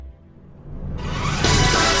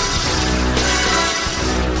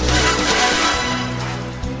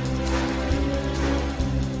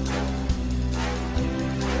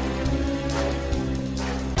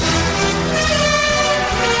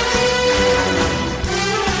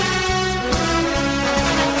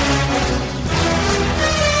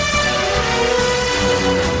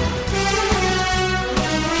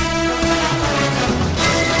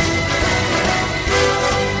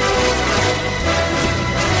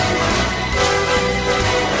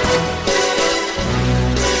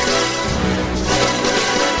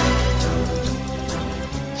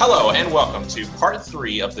and welcome to part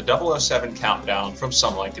 3 of the 007 countdown from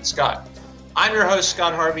Some Like It Scott. I'm your host,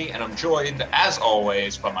 Scott Harvey, and I'm joined, as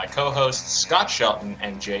always, by my co-hosts, Scott Shelton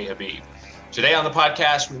and Jay Habib. Today on the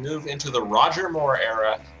podcast, we move into the Roger Moore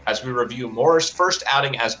era as we review Moore's first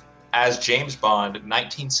outing as James Bond,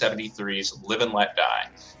 1973's Live and Let Die.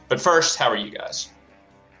 But first, how are you guys?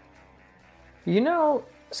 You know,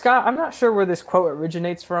 Scott, I'm not sure where this quote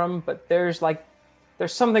originates from, but there's a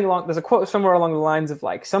quote somewhere along the lines of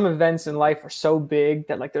like, some events in life are so big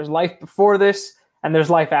that like there's life before this and there's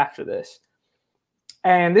life after this.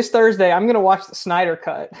 And this Thursday, I'm going to watch the Snyder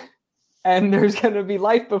Cut, and there's going to be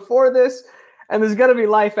life before this and there's going to be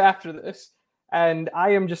life after this. And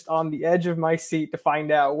I am just on the edge of my seat to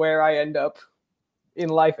find out where I end up in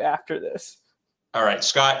life after this. All right,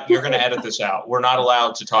 Scott, you're going to edit this out. We're not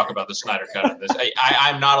allowed to talk about the Snyder Cut of this.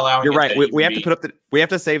 I'm not allowing. You're right. We have to put up we have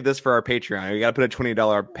to save this for our Patreon. We got to put a $20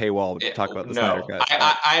 paywall to talk about the Snyder Cut.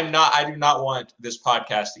 I do not want this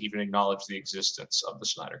podcast to even acknowledge the existence of the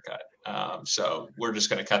Snyder Cut. So we're just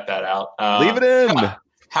going to cut that out. Leave it in.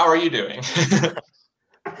 How are you doing?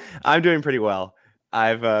 I'm doing pretty well.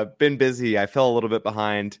 I've been busy. I fell a little bit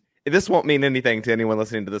behind. This won't mean anything to anyone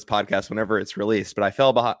listening to this podcast whenever it's released, but I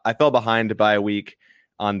fell behind by a week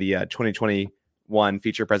on the 2021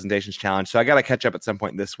 Feature Presentations Challenge. So I got to catch up at some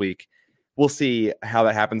point this week. We'll see how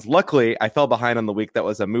that happens. Luckily, I fell behind on the week that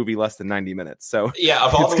was a movie less than 90 minutes. So yeah,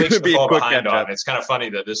 of all the weeks to fall behind on, it's kind of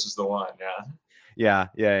funny that this is the one.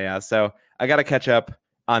 Yeah. So I got to catch up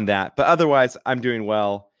on that. But otherwise, I'm doing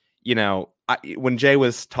well. You know, when Jay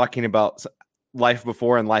was talking about life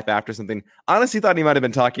before and life after something, honestly thought he might have been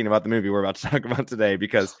talking about the movie we're about to talk about today,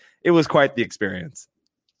 because it was quite the experience.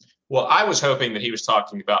 Well, I was hoping that he was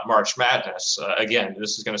talking about March Madness. Again,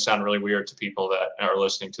 this is going to sound really weird to people that are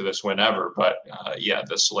listening to this whenever, but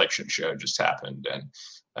the selection show just happened,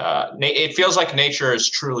 and it feels like nature is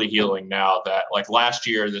truly healing now. That like last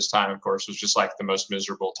year, this time, of course, was just like the most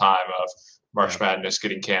miserable time of March Madness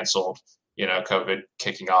getting canceled, COVID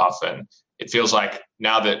kicking off, and it feels like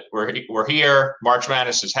now that we're here, March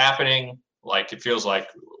Madness is happening. Like it feels like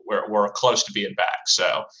we're close to being back.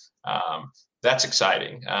 So that's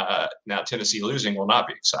exciting. Now Tennessee losing will not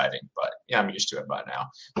be exciting, but yeah, I'm used to it by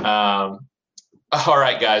now. All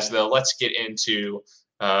right, guys, though, let's get into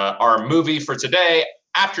our movie for today.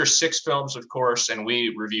 After 6 films, of course, and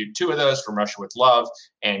we reviewed 2 of those, From Russia with Love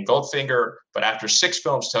and Goldfinger, but after 6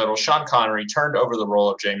 films total, Sean Connery turned over the role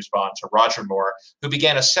of James Bond to Roger Moore, who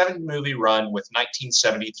began a 7-movie run with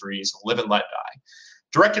 1973's Live and Let Die.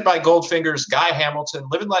 Directed by Goldfinger's Guy Hamilton,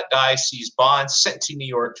 Live and Let Die sees Bond sent to New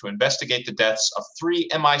York to investigate the deaths of 3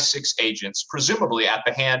 MI6 agents, presumably at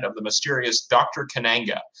the hand of the mysterious Dr.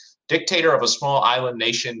 Kananga, dictator of a small island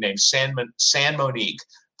nation named San Monique,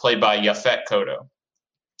 played by Yaphet Kotto.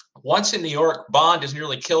 Once in New York, Bond is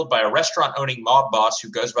nearly killed by a restaurant-owning mob boss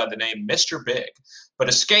who goes by the name Mr. Big, but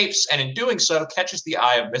escapes, and in doing so, catches the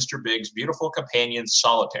eye of Mr. Big's beautiful companion,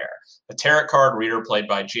 Solitaire, a tarot card reader played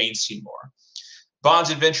by Jane Seymour.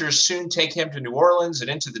 Bond's adventures soon take him to New Orleans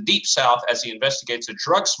and into the Deep South as he investigates a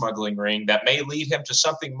drug smuggling ring that may lead him to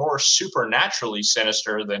something more supernaturally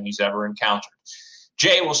sinister than he's ever encountered.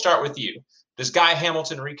 Jay, we'll start with you. Does Guy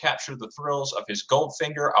Hamilton recapture the thrills of his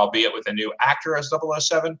Goldfinger, albeit with a new actor as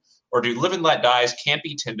 007? Or do Live and Let Die's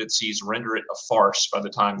campy tendencies render it a farce by the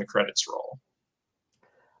time the credits roll?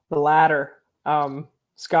 The latter.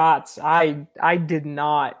 Scott, I did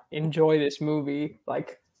not enjoy this movie,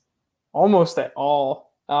 like, almost at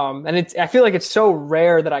all. And I feel like it's so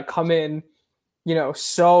rare that I come in,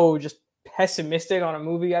 so just pessimistic on a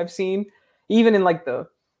movie I've seen. Even in like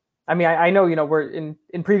I know, we're in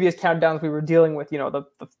previous countdowns, we were dealing with, the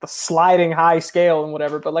sliding high scale and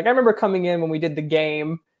whatever. But like, I remember coming in when we did The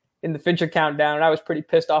Game in the Fincher countdown, and I was pretty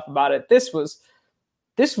pissed off about it. This was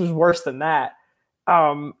worse than that.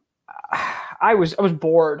 I was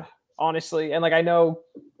bored, honestly. And like, I know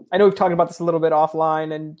we've talked about this a little bit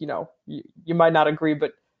offline, and, you might not agree,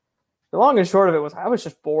 but the long and short of it was I was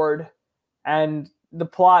just bored. And the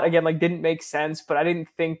plot, again, like, didn't make sense, but I didn't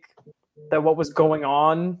think that what was going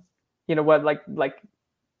on, like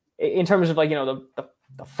in terms of like,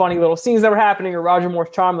 the funny little scenes that were happening or Roger Moore's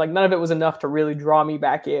charm, like none of it was enough to really draw me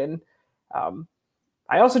back in.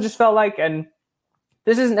 I also just felt like, and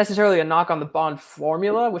this isn't necessarily a knock on the Bond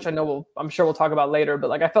formula, which I'm sure we'll talk about later, but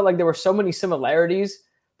like I felt like there were so many similarities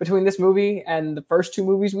between this movie and the first 2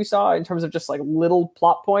 movies we saw in terms of just like little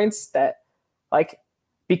plot points that, like,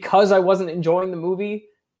 because I wasn't enjoying the movie,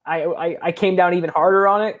 I came down even harder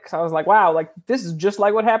on it, because I was like, wow, like this is just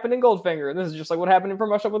like what happened in Goldfinger, and this is just like what happened in From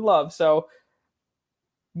Russia with Love. So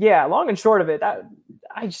yeah, long and short of it, that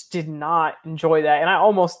I just did not enjoy that, and I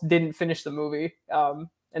almost didn't finish the movie.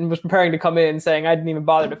 and was preparing to come in saying I didn't even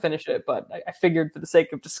bother to finish it, but I figured for the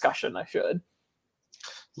sake of discussion, I should.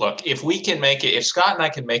 Look, if we can make it, if Scott and I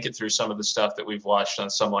can make it through some of the stuff that we've watched on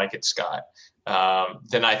Some Like It, Scott,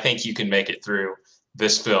 then I think you can make it through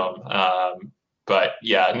this film. But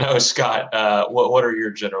yeah, no, Scott, what are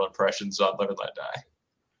your general impressions on Live and Let Die?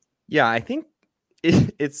 Yeah, I think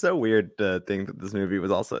it's so weird to think that this movie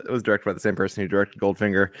was directed by the same person who directed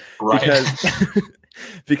Goldfinger, right?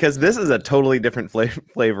 Because this is a totally different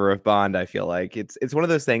flavor of Bond. I feel like it's one of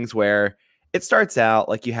those things where it starts out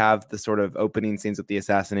like you have the sort of opening scenes with the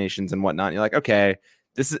assassinations and whatnot. And you're like, okay,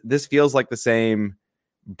 this feels like the same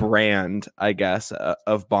brand, I guess,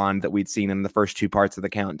 of Bond that we'd seen in the first two parts of the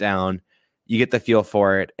countdown. You get the feel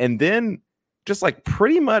for it, and then just like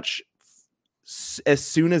pretty much as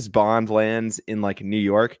soon as Bond lands in like New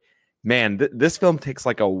York, man, this film takes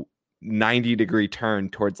like a 90-degree turn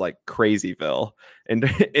towards like Crazyville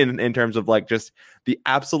in terms of like just the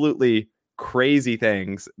absolutely crazy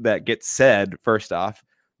things that get said first off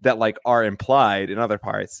that like are implied in other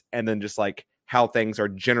parts, and then just like how things are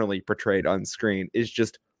generally portrayed on screen is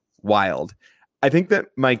just wild. I think that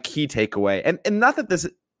my key takeaway, and not that this,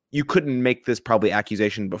 you couldn't make this probably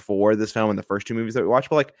accusation before this film in the first two movies that we watched,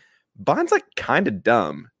 but like Bond's like kind of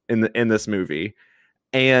dumb in this movie.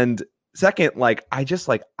 And second, like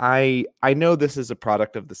I know this is a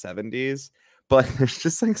product of the 70s, but there's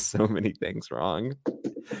just like so many things wrong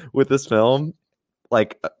with this film.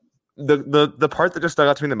 Like the part that just stuck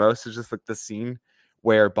out to me the most is just like the scene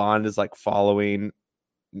where Bond is like following,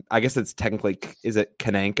 I guess it's technically, is it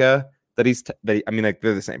Kananka I mean, like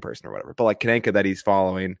they're the same person or whatever, but like Kananka that he's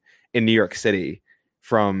following in New York City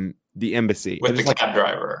from the embassy with the like, cab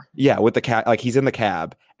driver. Yeah, with the cab, like he's in the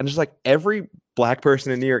cab, and just like every black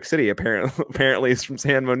person in New York City apparently is from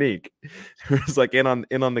San Monique, who's like in on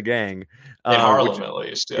the gang In Harlem, at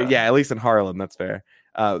least. Yeah, at least in Harlem, that's fair.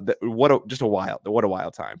 What a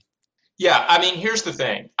wild time. Yeah, I mean, here's the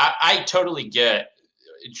thing. I totally get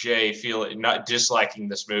Jay not disliking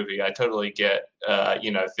this movie. I totally get,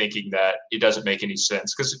 thinking that it doesn't make any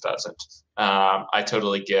sense, because it doesn't. I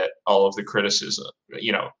totally get all of the criticism,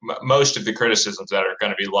 most of the criticisms that are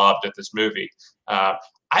going to be lobbed at this movie.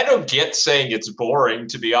 I don't get saying it's boring,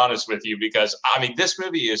 to be honest with you, because I mean, this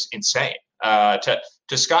movie is insane.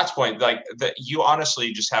 To Scott's point, like you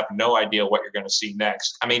honestly just have no idea what you're going to see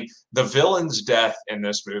next. I mean, the villain's death in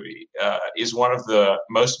this movie is one of the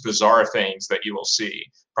most bizarre things that you will see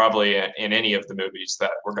probably in any of the movies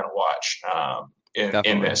that we're going to watch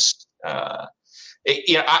in this.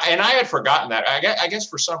 And I had forgotten that. I guess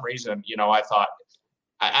for some reason, I thought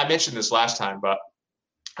I mentioned this last time, but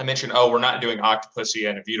I mentioned, we're not doing Octopussy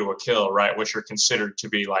and A View to a Kill, right? Which are considered to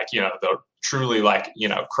be like, the truly like,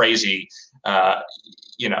 crazy,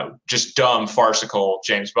 just dumb, farcical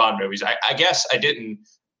James Bond movies. I guess I didn't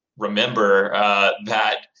remember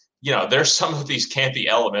that, there's some of these campy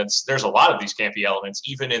elements. There's a lot of these campy elements,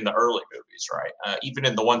 even in the early movies, right? Even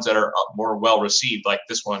in the ones that are more well-received, like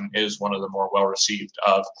this one is one of the more well-received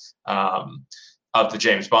of the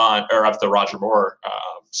James Bond, or of the Roger Moore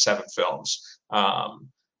 7 films.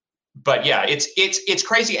 But yeah, it's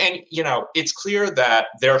crazy. And, it's clear that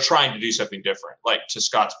they're trying to do something different, like to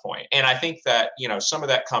Scott's point. And I think that, some of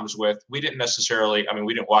that comes with, we didn't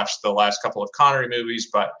watch the last couple of Connery movies,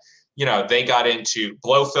 but, they got into,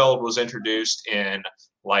 Blofeld was introduced in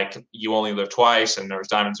like You Only Live Twice, and there was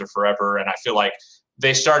Diamonds Are Forever. And I feel like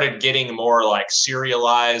they started getting more like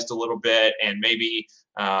serialized a little bit, and maybe,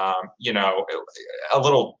 a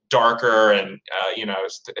little darker, and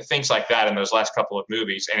things like that in those last couple of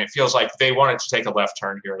movies. And it feels like they wanted to take a left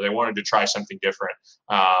turn here. They wanted to try something different,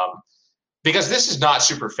 because this is not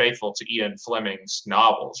super faithful to Ian Fleming's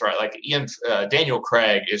novels, right? Like Daniel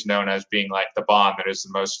Craig is known as being like the Bond that is the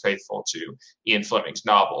most faithful to Ian Fleming's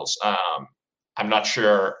novels. I'm not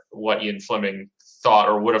sure what Ian Fleming thought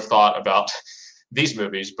or would have thought about these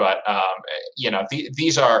movies, but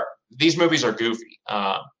these movies are goofy.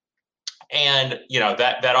 And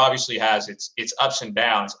that obviously has its ups and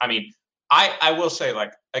downs. I mean, I will say,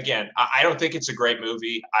 like, again, I don't think it's a great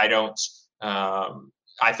movie.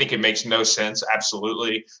 I think it makes no sense.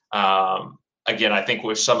 Absolutely. Again, I think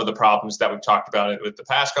with some of the problems that we've talked about with the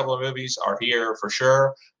past couple of movies are here for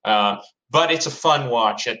sure. But it's a fun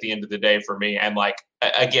watch at the end of the day for me. And like,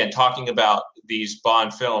 again, talking about these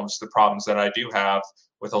Bond films, the problems that I do have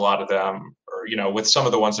with a lot of them, or, with some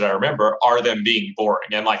of the ones that I remember, are them being boring.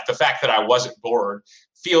 And like the fact that I wasn't bored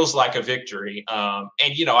feels like a victory. And,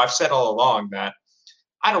 I've said all along that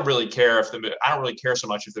I don't really care so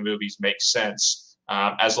much if the movies make sense,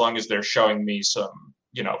 as long as they're showing me some,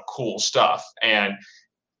 cool stuff. And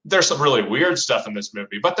there's some really weird stuff in this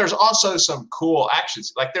movie, but there's also some cool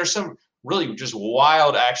actions. Like there's some really just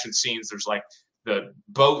wild action scenes. There's like the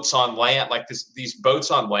boats on land, like these boats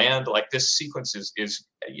on land, like this sequence is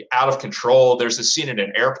out of control. There's a scene in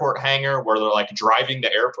an airport hangar where they're like driving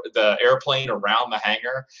the airplane around the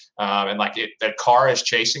hangar, and like the car is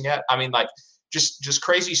chasing it. I mean, like just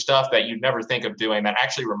crazy stuff that you'd never think of doing. That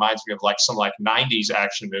actually reminds me of like some like 90s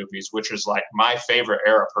action movies, which is like my favorite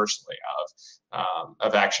era personally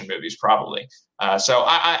of action movies, probably. So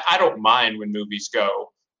I don't mind when movies go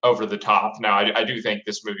over the top. Now I do think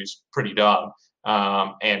this movie's pretty dumb.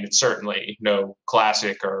 And it's certainly no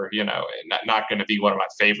classic, or not going to be one of my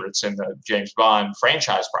favorites in the James Bond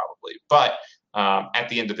franchise, probably. But at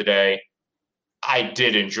the end of the day, I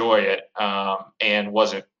did enjoy it, and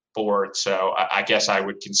wasn't bored. So I guess I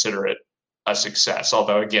would consider it a success.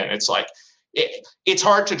 Although again, it's like it's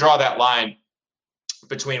hard to draw that line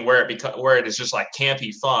between where it is just like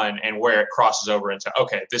campy fun and where it crosses over into,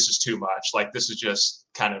 okay, this is too much. Like this is just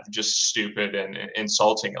kind of just stupid and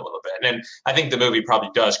insulting a little bit. And I think the movie probably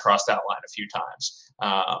does cross that line a few times.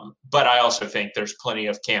 But I also think there's plenty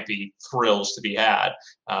of campy thrills to be had.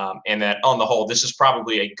 And that on the whole, this is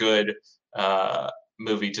probably a good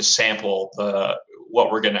movie to sample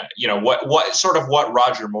what we're gonna, what sort of what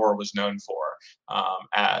Roger Moore was known for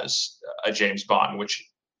as a James Bond, which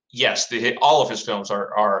yes, all of his films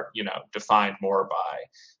are defined more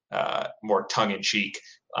by more tongue in cheek,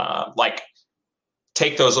 like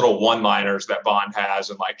take those little one-liners that Bond has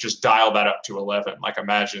and like just dial that up to 11. Like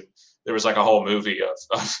imagine there was like a whole movie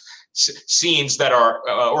of scenes that are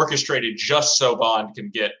orchestrated just so Bond can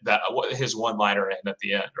get his one-liner in at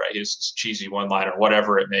the end, right? His cheesy one-liner,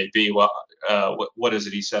 whatever it may be. Well, what is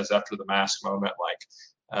it he says after the mask moment?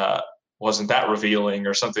 Like, wasn't that revealing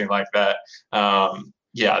or something like that?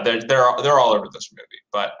 Yeah, they're all over this movie.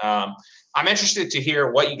 But I'm interested to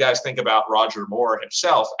hear what you guys think about Roger Moore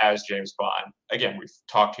himself as James Bond. Again, we've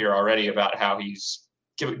talked here already about how he's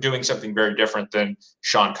doing something very different than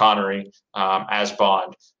Sean Connery as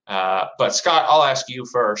Bond. But Scott, I'll ask you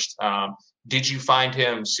first. Did you find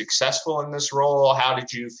him successful in this role? How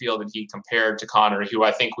did you feel that he compared to Connery, who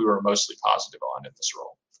I think we were mostly positive on in this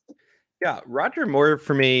role? Yeah, Roger Moore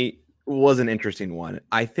for me was an interesting one.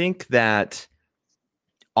 I think that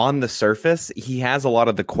on the surface, he has a lot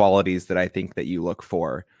of the qualities that I think that you look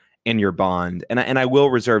for in your Bond. And I will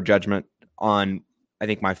reserve judgment on, I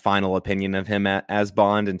think, my final opinion of him as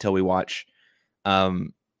Bond until we watch,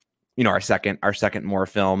 our second Moore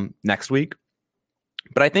film next week.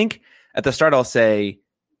 But I think at the start, I'll say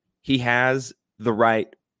he has the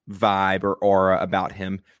right vibe or aura about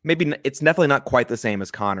him. Maybe it's definitely not quite the same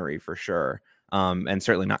as Connery for sure. And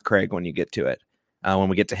certainly not Craig when you get to it, when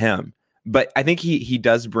we get to him. But I think he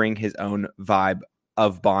does bring his own vibe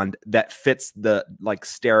of Bond that fits the like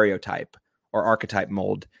stereotype or archetype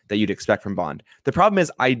mold that you'd expect from Bond. The problem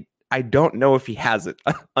is I don't know if he has it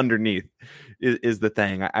underneath is the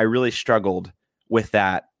thing. I really struggled with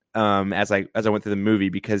that as I went through the movie,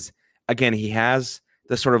 because again, he has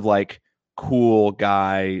this sort of like cool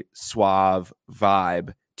guy, suave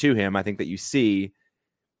vibe to him, I think, that you see.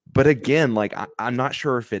 But again, like I'm not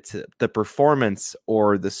sure if it's the performance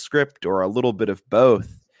or the script or a little bit of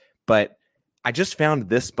both, but I just found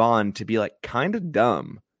this Bond to be like kind of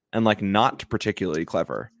dumb and like not particularly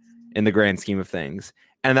clever in the grand scheme of things.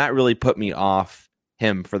 And that really put me off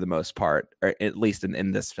him for the most part, or at least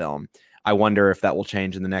in this film. I wonder if that will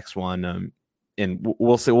change in the next one. And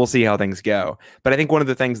we'll see how things go. But I think one of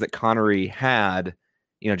the things that Connery had,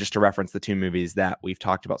 just to reference the two movies that we've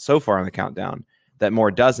talked about so far on the countdown, that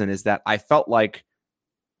Moore doesn't, is that I felt like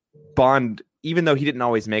Bond, even though he didn't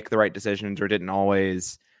always make the right decisions or didn't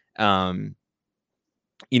always seem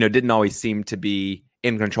to be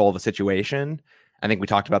in control of the situation. I think we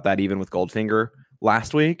talked about that even with Goldfinger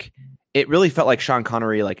last week. It really felt like Sean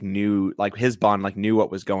Connery knew, like his Bond knew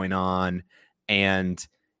what was going on, and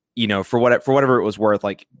for whatever it was worth,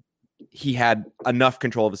 like he had enough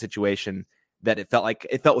control of the situation that it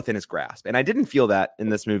felt within his grasp. And I didn't feel that in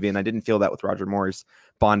this movie, and I didn't feel that with Roger Moore's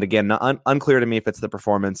Bond. Again, unclear to me if it's the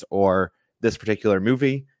performance or this particular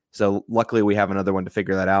movie. So luckily we have another one to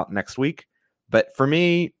figure that out next week. But for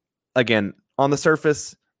me, again, on the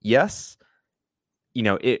surface, yes.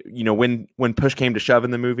 When push came to shove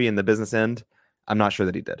in the movie and the business end, I'm not sure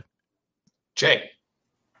that he did. Jay.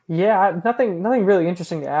 Yeah, nothing really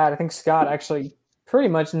interesting to add. I think Scott actually pretty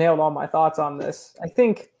much nailed all my thoughts on this. I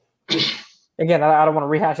think, again, I don't want to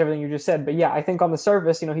rehash everything you just said, but yeah, I think on the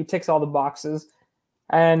surface, he ticks all the boxes,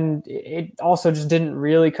 and it also just didn't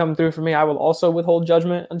really come through for me. I will also withhold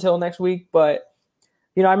judgment until next week, but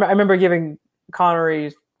I remember giving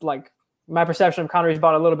Connery my perception of Connery's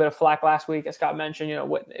bought a little bit of flack last week, as Scott mentioned.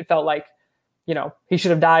 It felt like, he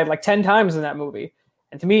should have died like 10 times in that movie.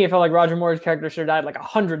 And to me, it felt like Roger Moore's character should have died like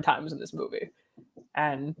 100 times in this movie.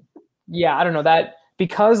 And yeah, I don't know that,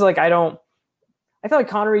 because like I feel like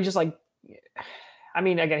Connery just like, I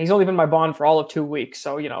mean, again, he's only been my Bond for all of 2 weeks.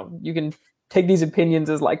 So, you can take these opinions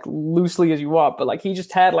as like loosely as you want, but like he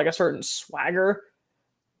just had like a certain swagger.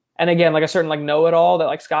 And again, like a certain like know-it-all that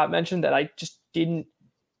like Scott mentioned that I just didn't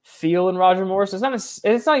feel in Roger Moore. So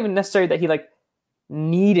it's not even necessary that he like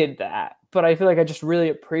needed that, but I feel like I just really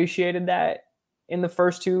appreciated that in the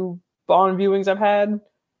first 2 Bond viewings I've had.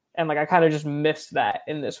 And like I kind of just missed that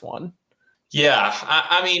in this one. Yeah,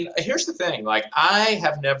 I mean, here's the thing. Like, I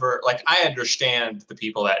have never, like, I understand the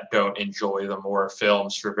people that don't enjoy the Moore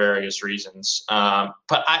films for various reasons.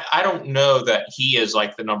 But I don't know that he is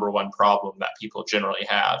like the number one problem that people generally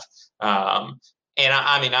have. And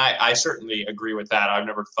I mean, I certainly agree with that. I've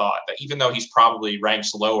never thought that, even though he's probably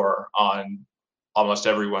ranks lower on almost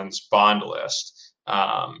everyone's Bond list,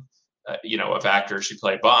 of actors who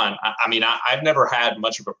play Bond. I mean, I've never had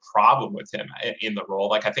much of a problem with him in the role.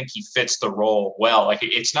 Like, I think he fits the role well. Like,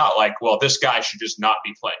 it's not like, well, this guy should just not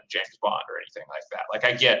be playing James Bond or anything like that. Like,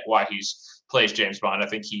 I get why plays James Bond. I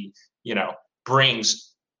think he,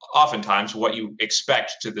 brings oftentimes what you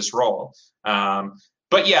expect to this role.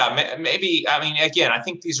 But yeah, maybe, I mean, again, I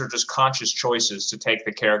think these are just conscious choices to take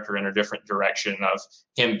the character in a different direction of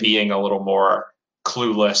him being a little more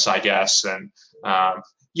clueless, I guess. And,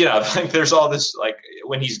 like there's all this, like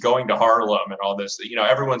when he's going to Harlem and all this,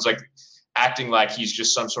 everyone's like acting like he's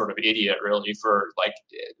just some sort of idiot, really, for like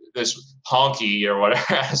this honky or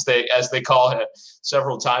whatever, as they call it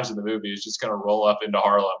several times in the movie, is just going to roll up into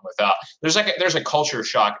Harlem without. There's a culture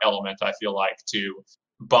shock element, I feel like, to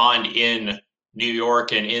Bond in New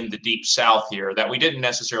York and in the Deep South here that we didn't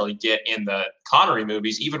necessarily get in the Connery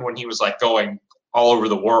movies, even when he was like going all over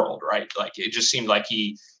the world, right? Like it just seemed like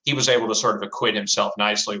he was able to sort of acquit himself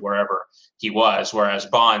nicely wherever he was, whereas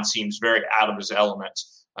Bond seems very out of his element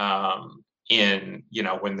when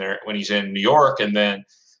he's in New York, and then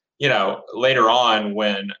later on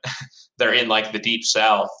when they're in like the Deep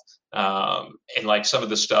South, and like some of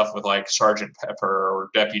the stuff with like Sergeant Pepper or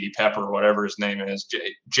Deputy Pepper or whatever his name is,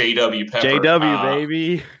 J.W. Pepper,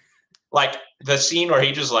 baby, like the scene where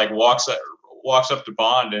he just like walks up to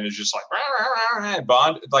Bond and is just like, rah, rah, rah,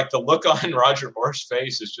 Bond, like the look on Roger Moore's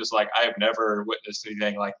face is just like, I have never witnessed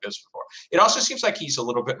anything like this before. It also seems like he's a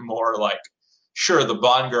little bit more like, sure, the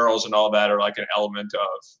Bond girls and all that are like an element of,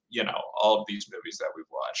 all of these movies that we've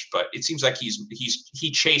watched, but it seems like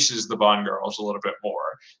he chases the Bond girls a little bit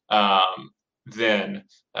more than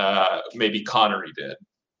maybe Connery did.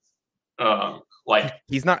 Like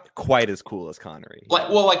he's not quite as cool as Connery.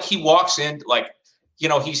 Like he walks in, like,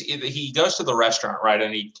 he goes to the restaurant, right?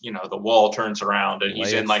 And the wall turns around and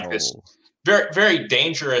he's in like this very, very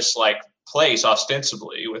dangerous, like place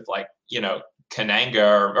ostensibly with like,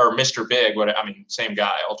 Kananga or Mr. Big, same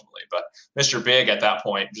guy ultimately, but Mr. Big at that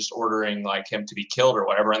point just ordering like him to be killed or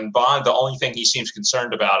whatever. And Bond, the only thing he seems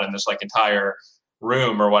concerned about in this like entire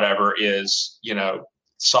room or whatever is,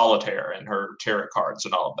 Solitaire and her tarot cards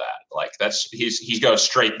and all of that. Like he goes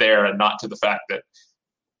straight there and not to the fact that,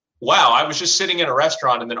 wow, I was just sitting in a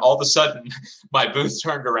restaurant and then all of a sudden my booth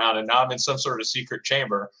turned around and now I'm in some sort of secret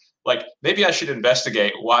chamber. Like, maybe I should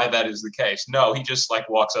investigate why that is the case. No, he just like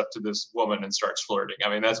walks up to this woman and starts flirting. I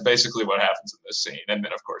mean, that's basically what happens in this scene. And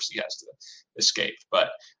then of course he has to escape.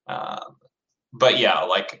 But yeah,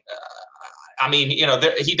 like,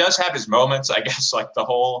 he does have his moments, I guess, like the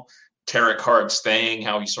whole tarot cards thing,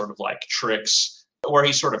 how he sort of like tricks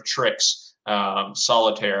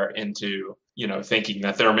Solitaire into, thinking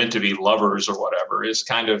that they're meant to be lovers or whatever is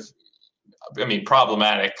kind of,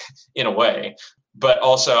 problematic in a way. But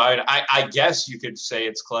also, I guess you could say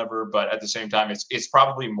it's clever, but at the same time, it's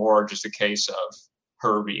probably more just a case of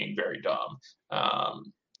her being very dumb.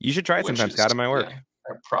 You should try it sometime, Scott. It might work.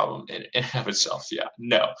 A problem in and of itself. Yeah,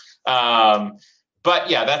 no. But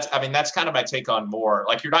yeah, that's kind of my take on Moore.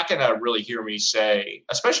 Like, you're not going to really hear me say,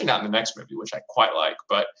 especially not in the next movie, which I quite like,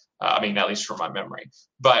 but at least from my memory.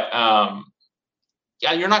 But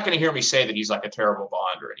yeah, you're not going to hear me say that he's like a terrible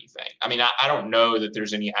Bond or anything. I don't know that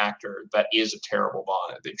there's any actor that is a terrible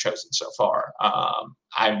Bond that they've chosen so far.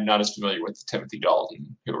 I'm not as familiar with Timothy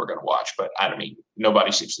Dalton, who we're going to watch, but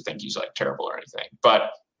nobody seems to think he's like terrible or anything. But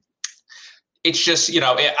it's just,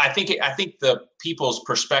 I think the people's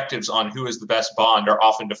perspectives on who is the best Bond are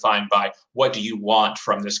often defined by what do you want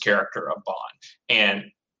from this character of Bond, and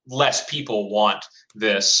less people want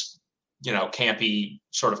this, campy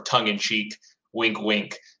sort of tongue-in-cheek, wink,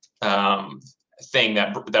 wink, thing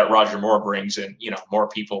that Roger Moore brings in. More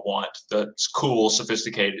people want the cool,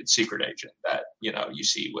 sophisticated secret agent that you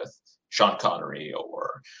see with Sean Connery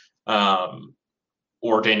or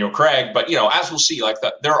Daniel Craig. But as we'll see, like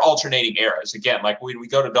there are alternating eras. Again, like when we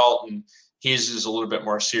go to Dalton, his is a little bit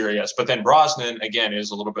more serious, but then Brosnan again is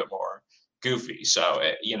a little bit more goofy. So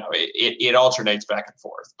it alternates back and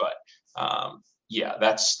forth. But yeah,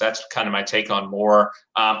 that's kind of my take on Moore.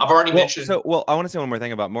 I've already mentioned. I want to say one more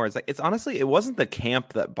thing about Moore. It's like it's honestly, it wasn't the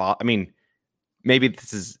camp that I mean, maybe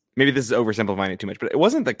this is oversimplifying it too much, but it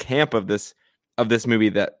wasn't the camp of this movie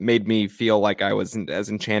that made me feel like I wasn't as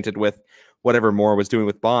enchanted with whatever Moore was doing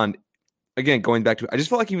with Bond. Again, going back to, I just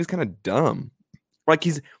felt like he was kind of dumb. Like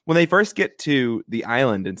when they first get to the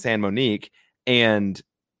island in San Monique, and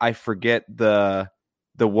I forget the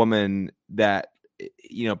woman that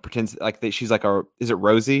pretends like she's like is it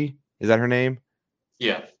Rosie? Is that her name?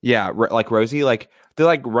 Yeah. Like Rosie. Like they're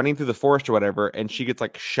like running through the forest or whatever, and she gets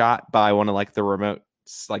like shot by one of like the remote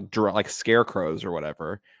like scarecrows or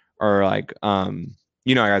whatever, or like guys,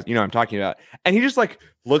 what I'm talking about. And he just like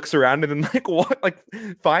looks around and then like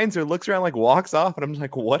finds her, looks around, like walks off, and I'm just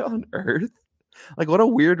like, what on earth? Like, what a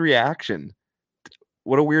weird reaction.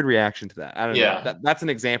 What a weird reaction to that. I don't know. That's an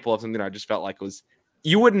example of something I just felt like was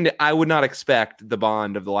I would not expect the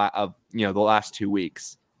Bond of the last 2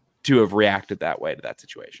 weeks to have reacted that way to that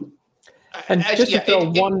situation. And just to throw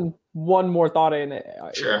one more thought in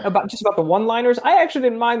about the one-liners, I actually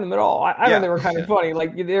didn't mind them at all. I thought they were kind of funny.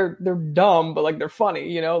 Like they're dumb, but like they're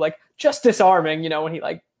funny. Like just disarming. When he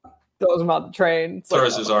like throws him out the train, it's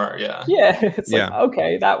throws like, his arm. Yeah. Yeah. It's like,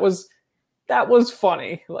 okay, that was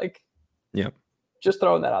funny. Like, just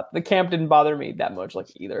throwing that out. The camp didn't bother me that much, like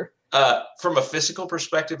either. From a physical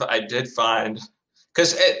perspective, I did find,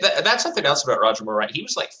 because that's something else about Roger Moore, right? He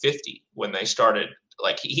was like 50 when they started.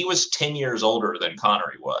 Like he was 10 years older than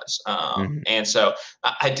Connery was. And so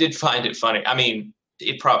I did find it funny. I mean,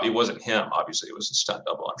 it probably wasn't him. Obviously it was a stunt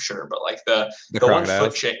double, I'm sure. But like the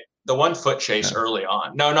one foot chase early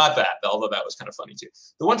on. No, not that, although that was kind of funny too.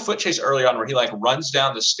 The one foot chase early on where he like runs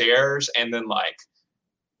down the stairs and then like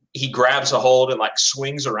he grabs a hold and like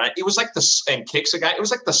swings around. It was like and kicks a guy. It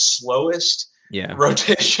was like the slowest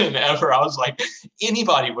rotation ever. I was like,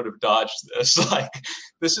 anybody would have dodged this. Like,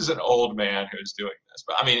 this is an old man who's doing this.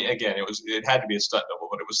 But I mean, again, it had to be a stunt double,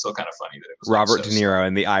 but it was still kind of funny that it was Robert De Niro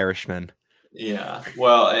in The Irishman. Yeah.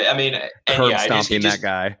 Well, I mean, stomping that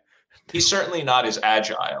guy. He's certainly not as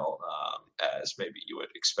agile as maybe you would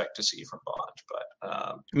expect to see from Bond. But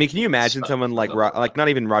I mean, can you imagine someone like not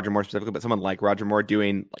even Roger Moore specifically, but someone like Roger Moore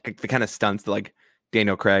doing like the kind of stunts that like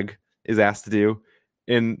Daniel Craig is asked to do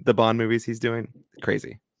in the Bond movies he's doing?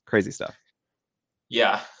 Crazy stuff.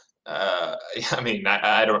 Yeah. I mean,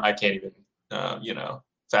 I can't even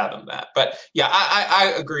fathom that. But yeah,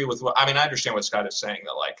 I agree with I understand what Scott is saying,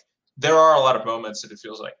 that like there are a lot of moments that it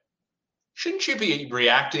feels like, shouldn't you be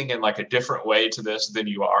reacting in like a different way to this than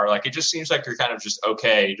you are? Like, it just seems like you're kind of just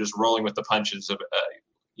just rolling with the punches of,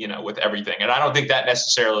 with everything. And I don't think that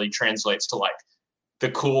necessarily translates to like the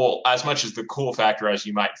cool, as much as the cool factor as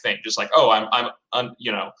you might think. Just like, oh, I'm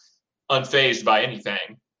unfazed by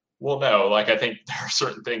anything. Well, no, like I think there are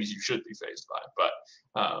certain things you should be fazed by. But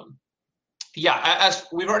as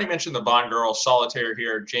we've already mentioned, the Bond girl Solitaire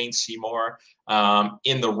here, Jane Seymour,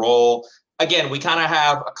 in the role. Again, we kind of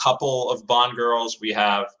have a couple of Bond girls. We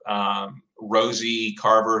have Rosie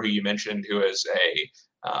Carver, who you mentioned, who is a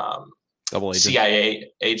double agent.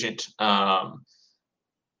 CIA agent. But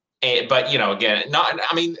again,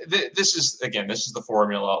 this is the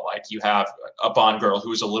formula. Like, you have a Bond girl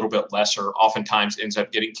who is a little bit lesser, oftentimes ends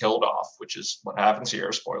up getting killed off, which is what happens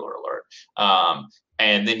here. Spoiler alert.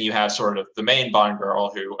 And then you have sort of the main Bond girl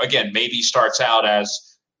who, again, maybe starts out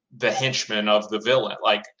as the henchman of the villain,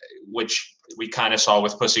 like, which we kind of saw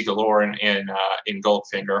with Pussy Galore in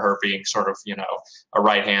Goldfinger, her being sort of, a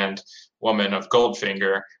right-hand woman of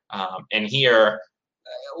Goldfinger. And here,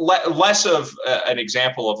 less of an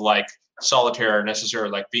example of like Solitaire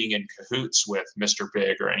necessarily like being in cahoots with Mr.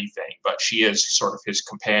 Big or anything, but she is sort of his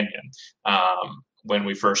companion when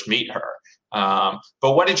we first meet her.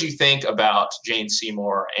 But what did you think about Jane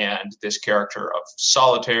Seymour and this character of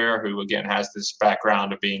Solitaire, who again has this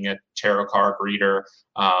background of being a tarot card reader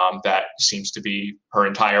that seems to be her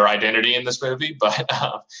entire identity in this movie? But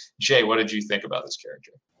Jay, what did you think about this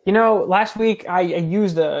character? Last week I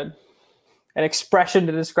used an expression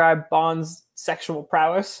to describe Bond's sexual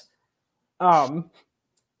prowess,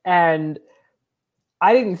 and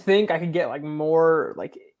I didn't think I could get like more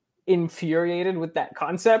like infuriated with that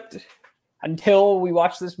concept until we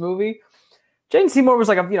watched this movie. Jane Seymour was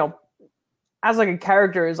like as like a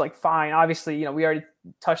character is like fine. Obviously, we already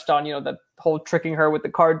touched on, the whole tricking her with the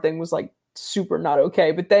card thing was like super not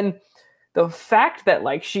okay. But then the fact that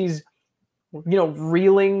like she's, you know,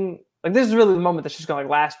 reeling, like this is really the moment that she's gonna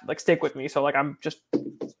like stick with me. So like I'm just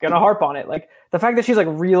gonna harp on it. Like the fact that she's like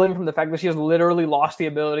reeling from the fact that she has literally lost the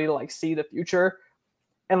ability to like see the future.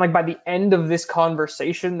 And like by the end of this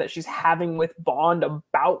conversation that she's having with Bond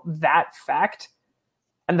about that fact,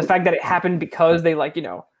 and the fact that it happened because they like, you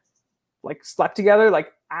know, like slept together,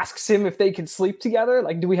 like asks him if they can sleep together.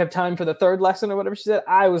 Like, do we have time for the third lesson or whatever she said?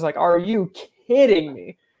 I was like, are you kidding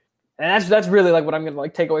me? And that's really like what I'm going to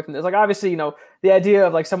like take away from this. Like, obviously, you know, the idea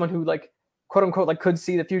of like someone who like quote unquote, like could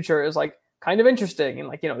see the future is like kind of interesting. And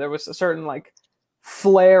like, you know, there was a certain like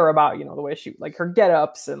flair about, you know, the way she, like her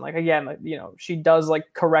get-ups and like, again, like, you know, she does like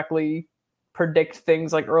correctly predict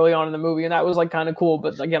things like early on in the movie. And that was like kind of cool.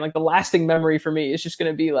 But again, like the lasting memory for me is just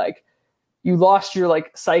going to be like, you lost your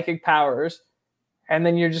like psychic powers and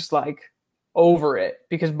then you're just like over it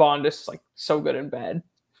because Bond is like so good in bed.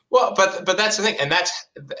 Well, but that's the thing, and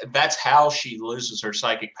that's how she loses her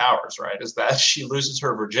psychic powers, right? Is that she loses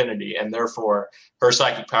her virginity and therefore her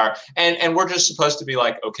psychic power, and we're just supposed to be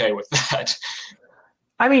like okay with that.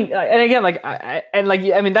 I mean, and again, like, I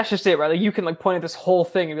mean, that's just it, right? Like, you can like point at this whole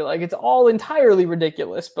thing and be like, it's all entirely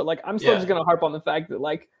ridiculous, but like, I'm still just gonna harp on the fact that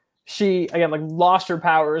like she again like lost her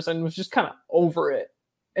powers and was just kind of over it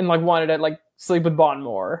and like wanted to like sleep with Bond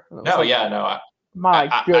more. No, like, yeah, no,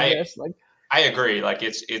 my goodness, like. I agree. Like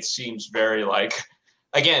it seems very like,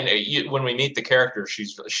 again, when we meet the character,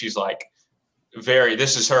 she's like very,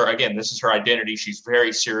 this is her identity. She's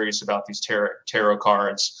very serious about these tarot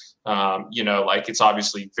cards. You know, like it's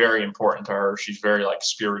obviously very important to her. She's very like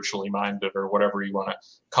spiritually minded or whatever you want to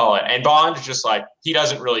call it. And Bond is just like, he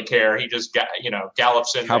doesn't really care. He just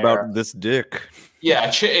gallops in. How about this dick?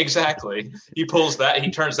 Yeah, exactly. He turns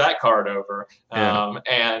that card over.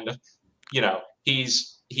 And you know, he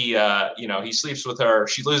sleeps with her.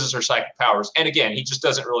 She loses her psychic powers. And again, he just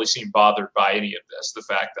doesn't really seem bothered by any of this. The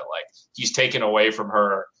fact that like he's taken away from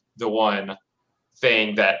her the one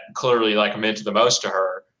thing that clearly like meant the most to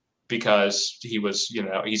her because he was, you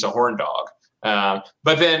know, he's a horn dog.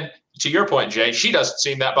 But then to your point, Jay, she doesn't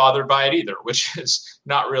seem that bothered by it either, which is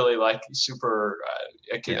not really like a super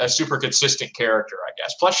consistent character, I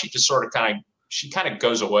guess. Plus she just sort of kind of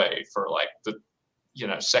goes away for like the, you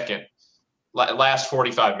know, last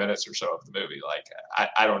 45 minutes or so of the movie. Like,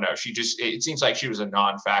 I don't know. It seems like she was a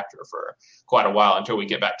non-factor for quite a while until we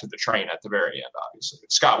get back to the train at the very end, obviously.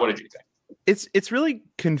 Scott, what did you think? It's really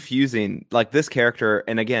confusing, like this character.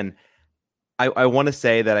 And again, I want to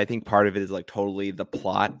say that I think part of it is like totally the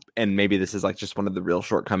plot. And maybe this is like just one of the real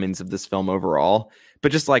shortcomings of this film overall.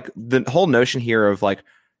 But just like the whole notion here of like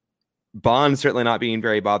Bond certainly not being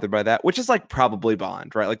very bothered by that, which is like probably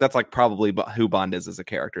Bond, right? Like that's like probably who Bond is as a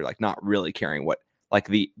character, like not really caring what like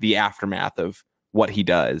the aftermath of what he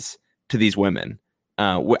does to these women.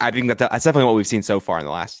 I think that's definitely what we've seen so far in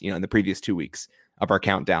the last, in the previous 2 weeks of our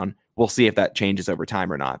countdown. We'll see if that changes over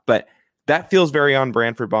time or not, but that feels very on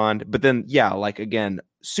brand for Bond. But then, yeah, like again,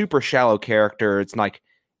 super shallow character. It's like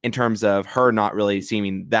in terms of her not really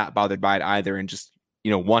seeming that bothered by it either, and just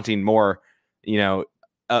wanting more,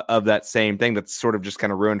 of that same thing that's sort of just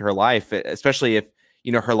kind of ruined her life, especially if,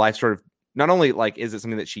 her life sort of not only like, is it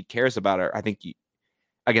something that she cares about, or I think,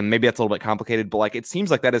 again, maybe that's a little bit complicated, but like, it seems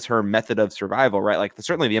like that is her method of survival, right? Like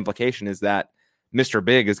certainly the implication is that Mr.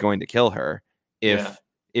 Big is going to kill her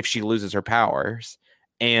if she loses her powers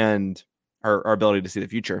and her ability to see the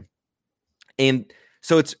future. And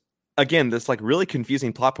so it's, again, this like really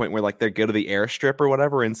confusing plot point where like they go to the airstrip or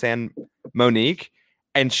whatever in San Monique,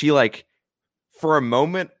 and she like, for a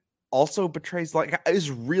moment also betrays, like, I was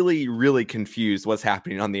really, really confused what's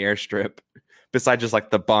happening on the airstrip besides just like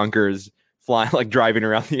the bonkers flying, like driving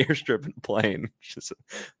around the airstrip in a plane, which is a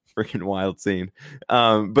freaking wild scene.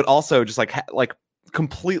 But also just like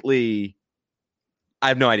completely, I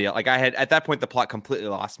have no idea. Like I had, at that point, the plot completely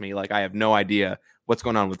lost me. Like I have no idea what's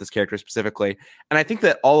going on with this character specifically. And I think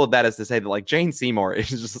that all of that is to say that like Jane Seymour is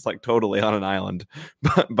just like totally on an island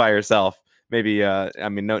by herself. Maybe, I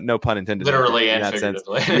mean, no pun intended. Literally and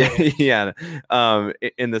figuratively. Yeah.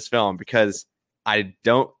 In this film, because I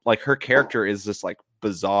don't like, her character is just like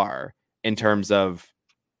bizarre in terms of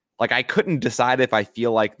like, I couldn't decide if I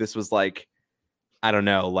feel like this was like, I don't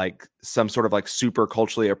know, like some sort of like super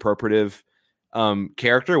culturally appropriative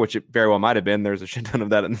character, which it very well might have been. There's a shit ton of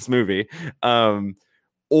that in this movie.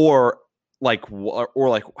 Or like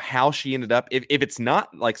how she ended up, if it's not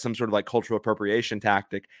like some sort of like cultural appropriation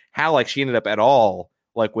tactic, how like she ended up at all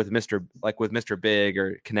like with Mr. Big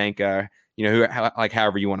or Kananka,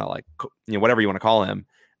 however you want to like, whatever you want to call him,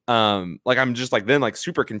 Like I'm just like then like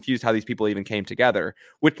super confused how these people even came together,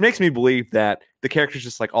 which makes me believe that the character's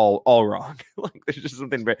just like all wrong. Like there's just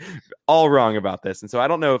something all wrong about this. And so I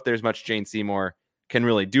don't know if there's much Jane Seymour can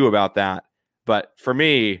really do about that. But for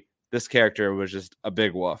me, this character was just a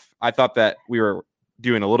big woof. I thought that we were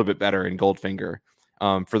doing a little bit better in Goldfinger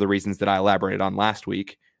for the reasons that I elaborated on last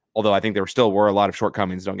week. Although I think there still were a lot of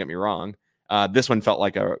shortcomings, don't get me wrong. This one felt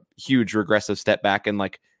like a huge regressive step back in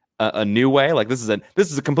like a new way. Like this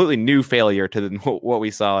is a completely new failure to what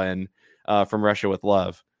we saw in From Russia with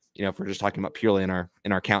Love. You know, if we're just talking about purely in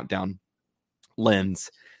our countdown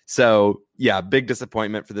lens. So yeah, big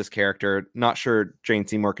disappointment for this character. Not sure Jane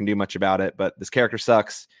Seymour can do much about it, but this character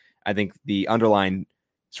sucks. I think the underlying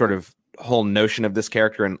sort of whole notion of this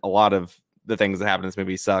character and a lot of the things that happen in this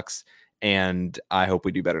movie sucks. And I hope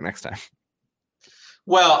we do better next time.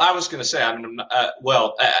 Well, I was going to say,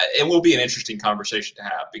 it will be an interesting conversation to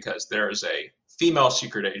have because there is a female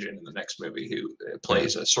secret agent in the next movie who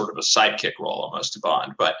plays a sort of a sidekick role almost to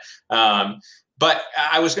Bond. But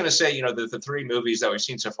I was going to say, you know, the three movies that we've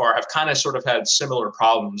seen so far have kind of sort of had similar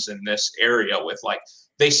problems in this area with like,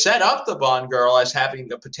 they set up the Bond girl as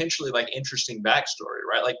having a potentially like interesting backstory,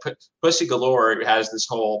 right? Like Pussy Galore has this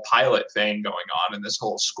whole pilot thing going on and this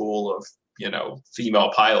whole school of, you know,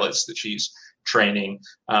 female pilots that she's training.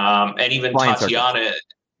 And even Flying Tatiana,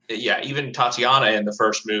 circus. even Tatiana in the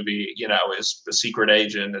first movie, you know, is a secret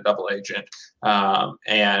agent, a double agent.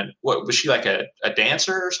 And what was she like a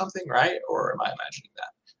dancer or something, right? Or am I imagining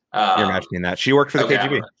that? You're imagining that. She worked for the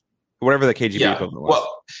KGB. Whatever the KGB equivalent was.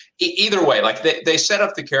 Well, either way, like they set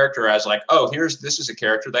up the character as like, oh, this is a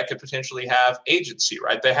character that could potentially have agency,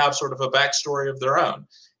 right? They have sort of a backstory of their own.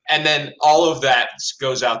 And then all of that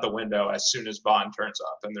goes out the window as soon as Bond turns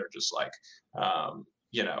up, and they're just like,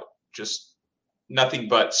 you know, just nothing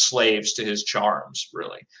but slaves to his charms,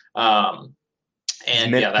 really. And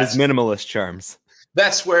his minimalist charms.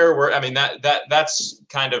 That's where that's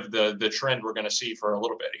kind of the trend we're going to see for a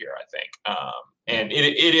little bit here, I think. And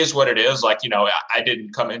it is what it is. Like, you know, I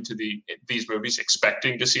didn't come into these movies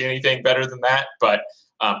expecting to see anything better than that, but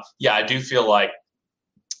I do feel like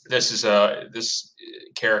this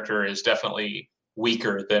character is definitely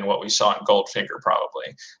weaker than what we saw in Goldfinger,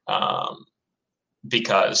 probably.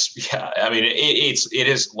 Because it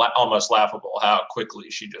is almost laughable how quickly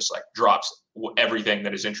she just like drops everything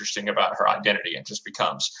that is interesting about her identity and just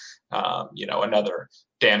becomes, you know, another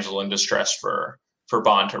damsel in distress for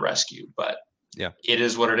Bond to rescue. But yeah, it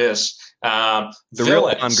is what it is. The real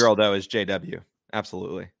Bond girl though is JW.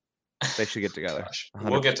 Absolutely. They should get together.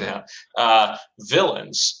 We'll get to him.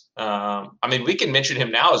 Villains. We can mention him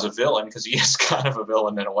now as a villain because he is kind of a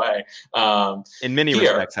villain in a way. In many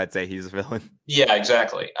respects, I'd say he's a villain. Yeah,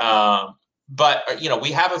 exactly. But, you know,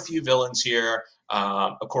 we have a few villains here.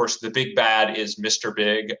 Of course, the big bad is Mr.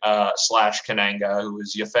 Big / Kananga, who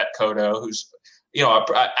is Yaphet Kotto, who's, you know,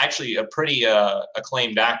 actually a pretty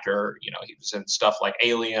acclaimed actor. You know, he was in stuff like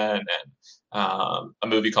Alien and a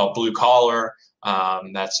movie called Blue Collar.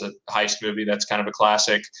 That's a heist movie that's kind of a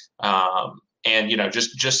classic. And, you know,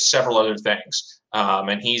 just several other things.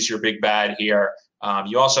 And he's your big bad here.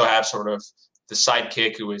 You also have sort of the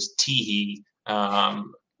sidekick who is Teehee,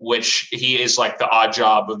 which he is like the odd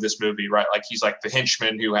job of this movie, right? Like he's like the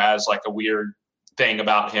henchman who has like a weird thing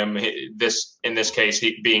about him. In this case,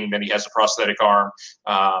 being that he has a prosthetic arm.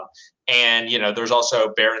 And, you know, there's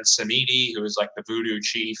also Baron Samedi, who is like the voodoo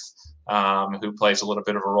chief, who plays a little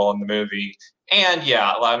bit of a role in the movie. And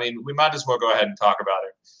we might as well go ahead and talk about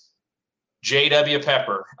it. J.W.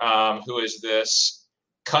 Pepper, who is this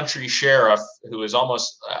country sheriff who is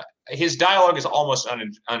almost his dialogue is almost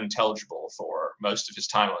unintelligible for most of his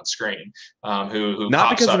time on screen. Who not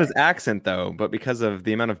because of his accent though, but because of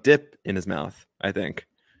the amount of dip in his mouth, I think.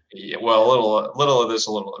 Yeah, well, a little of this,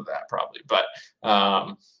 a little of that, probably, but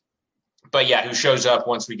yeah, who shows up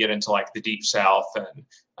once we get into like the deep south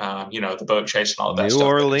and you know, the boat chase and all of that New stuff.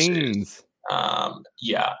 Orleans.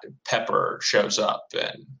 Pepper shows up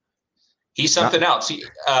and he's something else. He's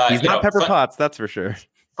not Pepper Potts, that's for sure.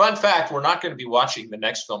 Fun fact, we're not going to be watching the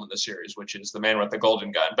next film in the series, which is The Man with the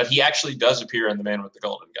Golden Gun, but he actually does appear in The Man with the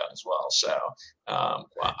Golden Gun as well. So,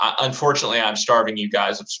 unfortunately, I'm starving you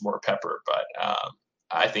guys of some more pepper, but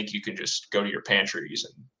I think you can just go to your pantries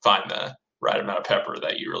and find the right amount of pepper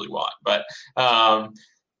that you really want. But,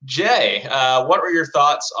 Jay, what were your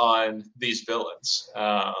thoughts on these villains?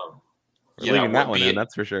 Leaving that one in,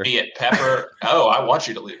 that's for sure. Be it Pepper. Oh, I want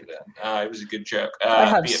you to leave it in. It was a good joke. I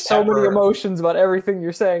have so many emotions about everything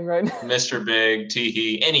you're saying right now. Mr. Big,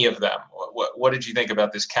 Teehee, any of them. What did you think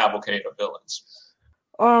about this cavalcade of villains?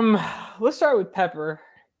 Let's start with Pepper,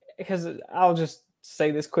 because I'll just say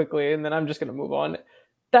this quickly and then I'm just going to move on.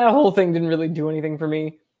 that whole thing didn't really do anything for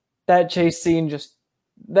me. That chase scene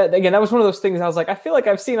that was one of those things I was like, I feel like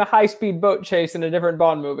I've seen a high-speed boat chase in a different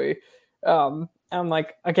Bond movie. And I'm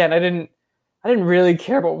like, again, I didn't really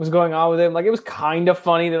care about what was going on with him. Like, it was kind of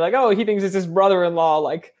funny. They're like, oh, he thinks it's his brother-in-law,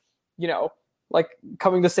 like, like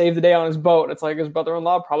coming to save the day on his boat. It's like his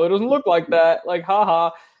brother-in-law probably doesn't look like that. Like,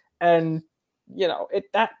 haha. And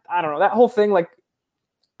I don't know, that whole thing. Like,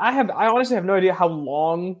 I honestly have no idea how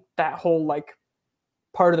long that whole like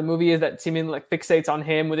part of the movie is that seemingly like fixates on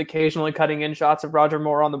him, with occasionally cutting in shots of Roger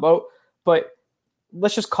Moore on the boat. But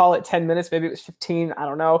let's just call it 10 minutes. Maybe it was 15. I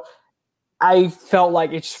don't know. I felt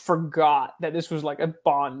like it just forgot that this was like a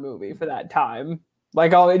Bond movie for that time.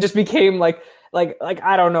 Like, it just became like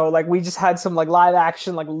I don't know, like we just had some like live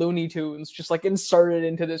action like Looney Tunes just like inserted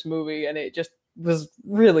into this movie, and it just was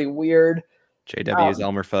really weird. JW's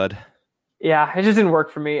Elmer Fudd. Yeah, it just didn't work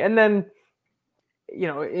for me. And then,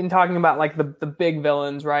 in talking about like the big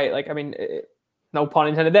villains, right? Like, I mean, no pun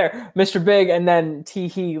intended there, Mr. Big, and then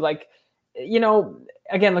Tee-Hee, like,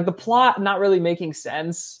 again, like the plot not really making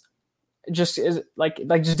sense just is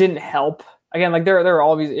just didn't help. Again, like there are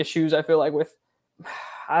all these issues I feel like with,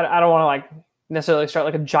 I don't want to like necessarily start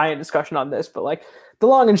like a giant discussion on this, but like the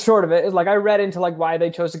long and short of it is like I read into like why they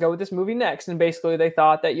chose to go with this movie next, and basically they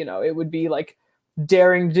thought that it would be like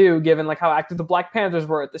daring do given like how active the Black Panthers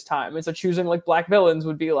were at this time, and so choosing like black villains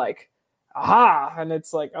would be like aha, and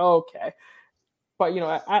it's like okay, but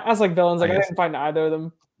as like villains, like I didn't find either of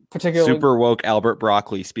them particularly super woke Albert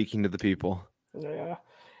Broccoli speaking to the people. Yeah.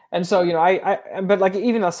 And so, but like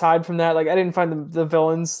even aside from that, like I didn't find the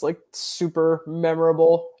villains like super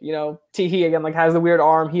memorable. Tee-Hee again like has the weird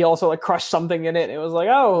arm. He also like crushed something in it. It was like,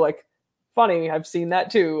 oh, like funny. I've seen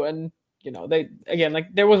that too. And they again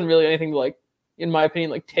like there wasn't really anything to like, in my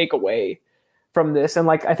opinion, like take away from this. And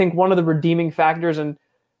like I think one of the redeeming factors in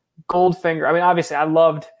Goldfinger. I mean, obviously, I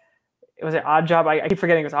loved. It was an Odd Job. I keep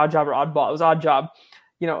forgetting it was Odd Job or Oddball. It was Odd Job.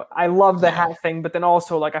 I love the hat thing, but then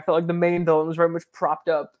also like I felt like the main villain was very much propped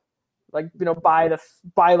up, like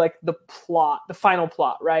by like the plot, the final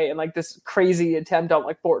plot, right? And like this crazy attempt on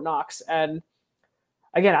like Fort Knox. And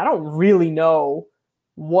again, I don't really know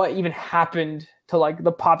what even happened to like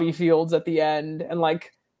the poppy fields at the end, and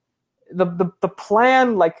like the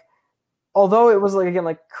plan, like although it was like again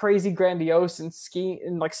like crazy grandiose and ski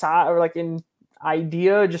and like or like in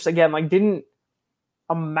idea, just again like didn't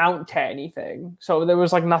amount to anything. So there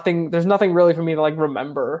was like there's nothing really for me to like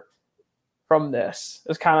remember from this.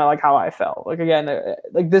 It's kind of like how I felt. Like again,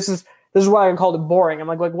 like this is why I called it boring. I'm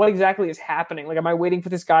like what exactly is happening? Like, am I waiting for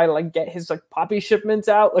this guy to like get his like poppy shipments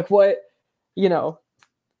out? Like what,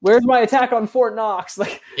 where's my attack on Fort Knox?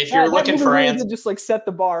 Like if you're looking for answers, just like set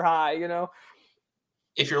the bar high,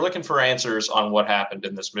 If you're looking for answers on what happened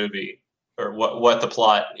in this movie or what the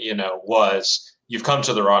plot, was, you've come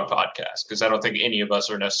to the wrong podcast, because I don't think any of us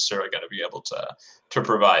are necessarily going to be able to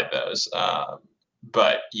provide those.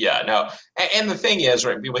 But yeah, no. And the thing is,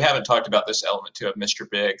 right, we haven't talked about this element too of Mr.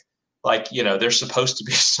 Big. Like, there's supposed to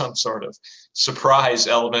be some sort of surprise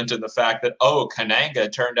element in the fact that, oh,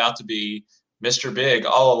 Kananga turned out to be Mr. Big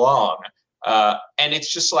all along. And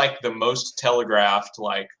it's just like the most telegraphed,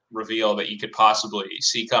 like, reveal that you could possibly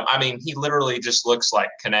see come. I mean, he literally just looks like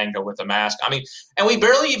Kananga with a mask. I mean, and we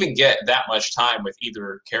barely even get that much time with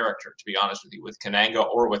either character, to be honest with you, with Kananga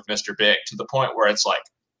or with Mr. Big, to the point where it's like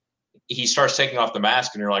he starts taking off the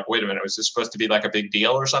mask and you're like, wait a minute, was this supposed to be like a big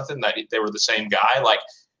deal or something that they were the same guy? Like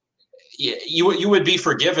you would be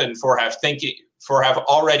forgiven for have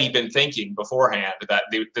already been thinking beforehand that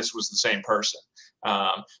this was the same person.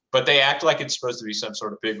 But they act like it's supposed to be some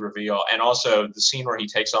sort of big reveal. And also the scene where he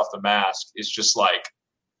takes off the mask is just like,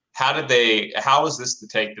 how was this the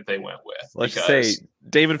take that they went with? Let's say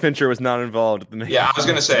David Fincher was not involved. Yeah, I was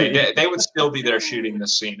going to say they would still be there shooting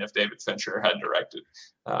this scene if David Fincher had directed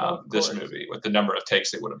this movie, with the number of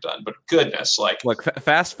takes they would have done. But goodness, like, look,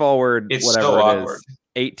 fast forward, it's whatever so it awkward. Is,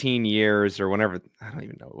 18 years or whenever, I don't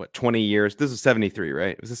even know what, 20 years. This was 73,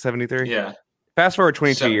 right? Was this 73? Yeah. Fast forward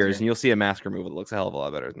 22 years and you'll see a mask removal that looks a hell of a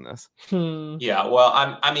lot better than this. Yeah, well,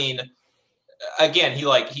 I mean, again,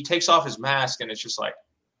 he takes off his mask and it's just like,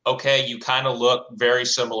 okay, you kind of look very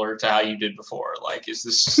similar to how you did before. Like, is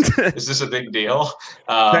this a big deal?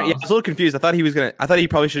 Yeah, I was a little confused. I thought he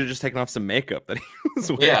probably should have just taken off some makeup that he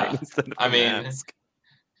was wearing instead of mask.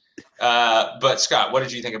 But Scott, what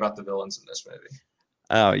did you think about the villains in this movie?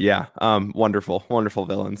 Oh yeah, wonderful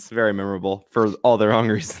villains, very memorable for all the wrong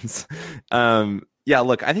reasons. Yeah,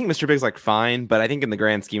 look, I think Mr. Big's like fine, but I think in the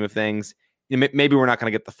grand scheme of things, maybe we're not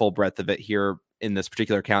going to get the full breadth of it here in this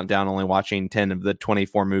particular countdown, only watching 10 of the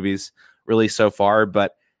 24 movies released so far.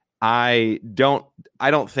 But I don't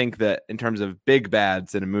think that in terms of big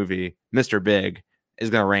bads in a movie, Mr. Big is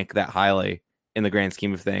going to rank that highly in the grand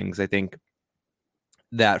scheme of things. I think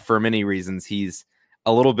that for many reasons, he's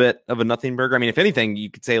a little bit of a nothing burger. I mean, if anything, you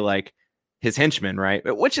could say like his henchman, right?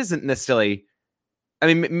 But which isn't necessarily,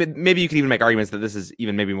 I mean, maybe you could even make arguments that this is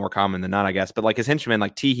even maybe more common than not, I guess. But like his henchman,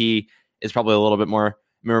 like Teehee, is probably a little bit more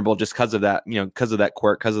memorable just because of that, because of that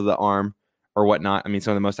quirk, because of the arm or whatnot. I mean,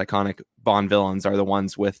 some of the most iconic Bond villains are the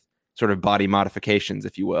ones with sort of body modifications,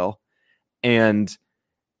 if you will. And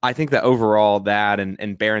I think that overall that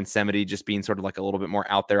and Baron Samedi just being sort of like a little bit more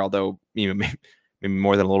out there, although maybe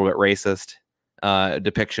more than a little bit racist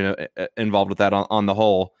depiction involved with that on the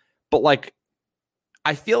whole. But like,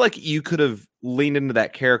 I feel like you could have leaned into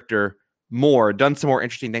that character more, done some more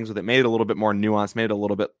interesting things with it, made it a little bit more nuanced, made it a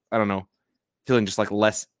little bit, I don't know, feeling just like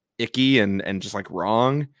less icky and just like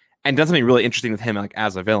wrong, and done something really interesting with him like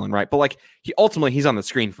as a villain, right? But like he's on the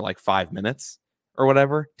screen for like 5 minutes or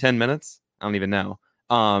whatever, 10 minutes, I don't even know.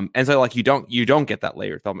 And so like you don't get that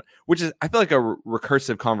layered element, which is I feel like a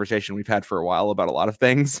recursive conversation we've had for a while about a lot of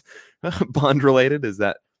things Bond related, is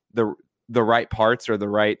that the right parts or the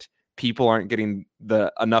right people aren't getting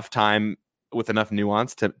the enough time with enough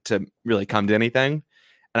nuance to really come to anything.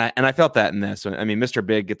 And I felt that in this. I mean, Mr.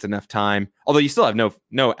 Big gets enough time, although you still have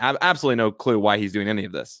absolutely no clue why he's doing any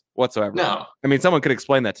of this whatsoever. No. I mean, someone could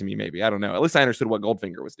explain that to me, maybe. I don't know. At least I understood what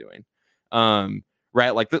Goldfinger was doing.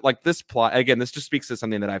 Right? Like this plot, again, this just speaks to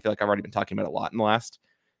something that I feel like I've already been talking about a lot in the last,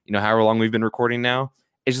 however long we've been recording now.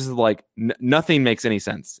 It's just like nothing makes any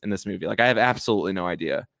sense in this movie. Like I have absolutely no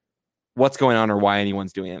idea what's going on or why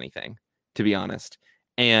anyone's doing anything, to be honest.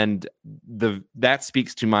 And that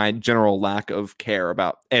speaks to my general lack of care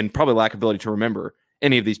about, and probably lack of ability to remember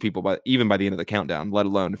any of these people, but even by the end of the countdown, let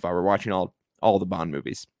alone if I were watching all the Bond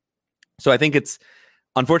movies. So I think it's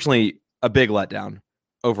unfortunately a big letdown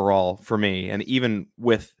overall for me. And even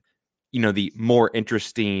with, the more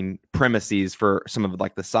interesting premises for some of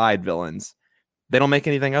like the side villains, they don't make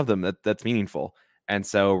anything of them that's meaningful. And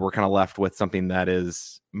so we're kind of left with something that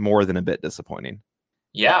is more than a bit disappointing.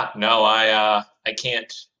 Yeah, no, I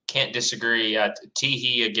can't disagree.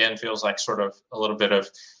 Teehee again feels like sort of a little bit of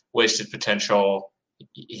wasted potential.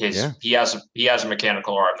 He has a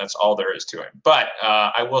mechanical arm. That's all there is to him. But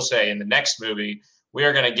I will say, in the next movie, we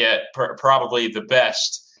are going to get probably the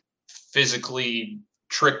best physically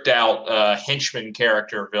tricked out henchman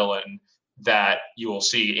character villain that you will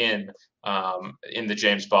see in the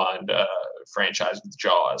James Bond franchise with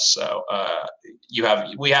Jaws. So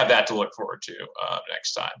we have that to look forward to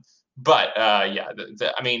next time. But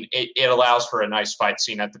I mean, it allows for a nice fight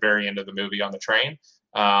scene at the very end of the movie on the train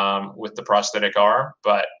with the prosthetic arm.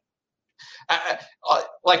 But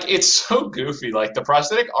like, it's so goofy. Like, the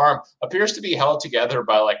prosthetic arm appears to be held together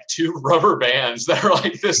by like two rubber bands that are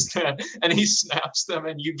like this thin, and he snaps them,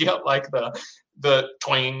 and you get like the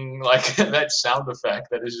twing, like that sound effect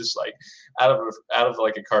that is just like out of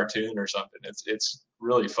like a cartoon or something. It's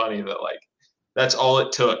really funny that like that's all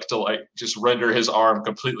it took to like just render his arm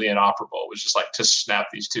completely inoperable, was just like to snap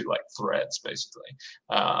these two like threads basically.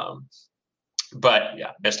 But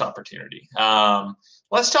yeah, missed opportunity.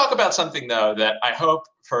 Let's talk about something though that I hope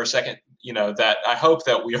for a second, that I hope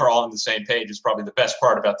that we are all on the same page is probably the best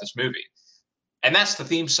part about this movie. And that's the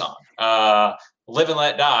theme song. Live and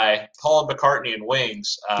Let Die, Paul McCartney and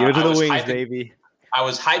Wings. Give it to the Wings, baby. I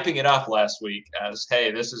was hyping it up last week as,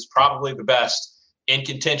 hey, this is probably the best, in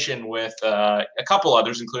contention with a couple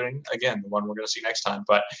others, including, again, the one we're going to see next time.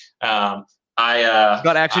 But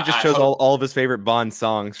Scott actually just chose all of his favorite Bond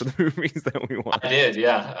songs for the movies that we want. I did,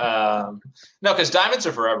 yeah. No, because Diamonds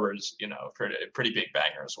Are Forever is, pretty big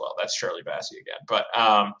banger as well. That's Shirley Bassey again.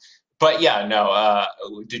 But yeah, no.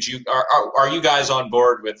 Are you guys on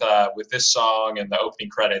board with this song and the opening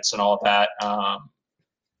credits and all of that?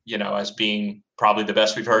 As being probably the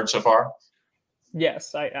best we've heard so far.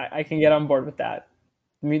 Yes, I can get on board with that.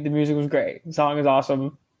 The music was great. The song is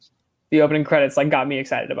awesome. The opening credits got me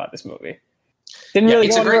excited about this movie. Didn't really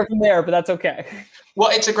go anywhere from there, but that's okay. Well,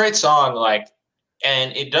 it's a great song,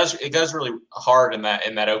 and it does really hard in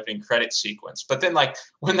that opening credit sequence. But then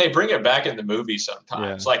when they bring it back in the movie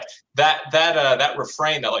sometimes, that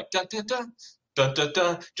refrain that dun dun dun dun dun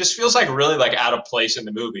dun just feels really out of place in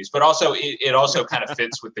the movies. But also it also kind of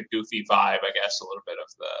fits with the goofy vibe, I guess, a little bit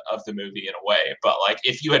of the movie in a way. But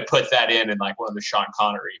if you had put that in one of the Sean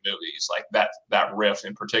Connery movies, that riff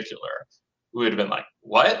in particular, we would have been like,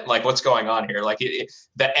 what? What's going on here?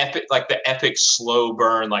 The epic slow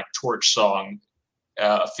burn, torch song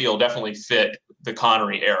feel definitely fit the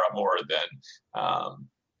Connery era more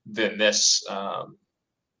than this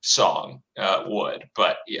song would.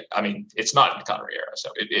 But yeah, I mean, it's not in Connery era, so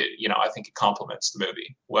I think it complements the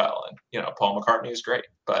movie well. And Paul McCartney is great.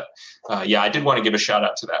 But yeah, I did want to give a shout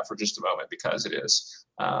out to that for just a moment because it is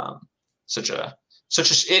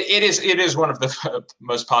it is one of the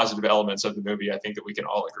most positive elements of the movie. I think that we can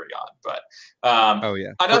all agree on. But oh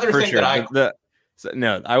yeah, another thing sure. that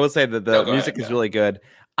I would say that the music ahead, is really good.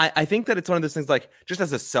 I think that it's one of those things, like, just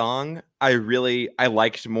as a song, I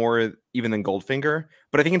liked more even than Goldfinger.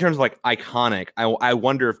 But I think in terms of like iconic, I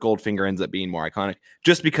wonder if Goldfinger ends up being more iconic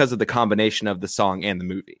just because of the combination of the song and the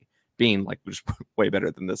movie being like just way better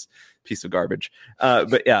than this piece of garbage.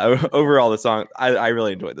 But yeah, overall the song, I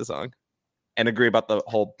really enjoyed the song and agree about the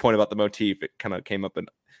whole point about the motif. It kind of came up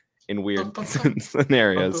in weird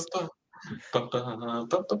scenarios.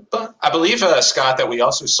 I believe, Scott, that we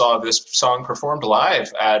also saw this song performed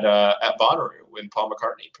live at Bonnaroo when Paul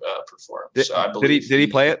McCartney performed. So I believe did he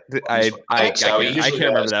play it? I can't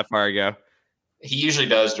remember does. that far ago. He usually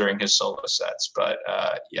does during his solo sets, but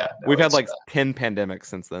yeah. No, we've had like 10 pandemics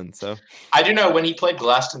since then. So I do know when he played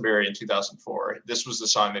Glastonbury in 2004, this was the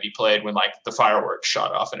song that he played when like the fireworks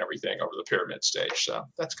shot off and everything over the pyramid stage. So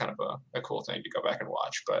that's kind of a cool thing to go back and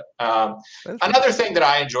watch. But another thing that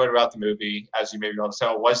I enjoyed about the movie, as you maybe want to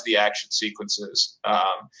tell, was the action sequences.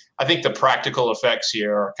 I think the practical effects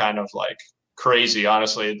here are kind of like crazy.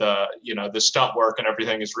 Honestly, the stunt work and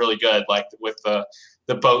everything is really good. Like with the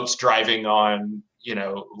boats driving on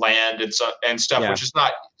land and stuff, which is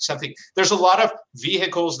not something. There's a lot of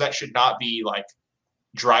vehicles that should not be like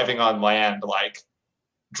driving on land. Like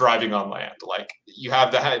you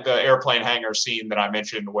have the airplane hangar scene that I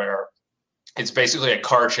mentioned where it's basically a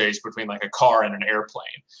car chase between like a car and an airplane,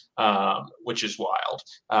 which is wild.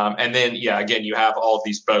 And then, again, you have all of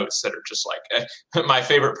these boats that are just like my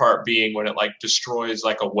favorite part being when it like destroys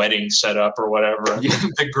like a wedding setup or whatever. Yeah.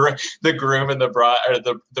 the groom and the bride, or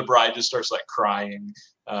the bride just starts like crying.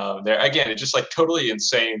 There again, it's just like totally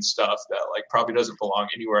insane stuff that like probably doesn't belong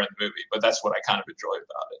anywhere in the movie, but that's what I kind of enjoyed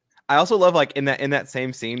about it. I also love like in that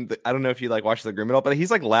same scene. I don't know if you like watch the groom at all, but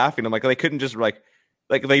he's like laughing. I'm like, they couldn't just like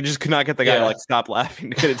they just could not get the guy to like stop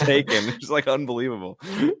laughing to get it taken. It's like unbelievable.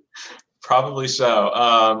 Probably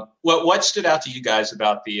so. What stood out to you guys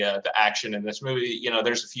about the action in this movie?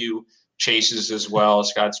 There's a few chases as well.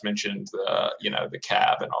 Scott's mentioned the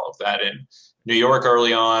cab and all of that in New York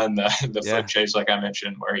early on. The flip chase, like I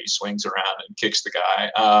mentioned, where he swings around and kicks the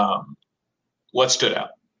guy. What stood out?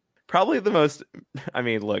 Probably the most. I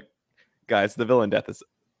mean, look, guys, the villain death is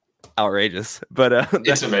outrageous, but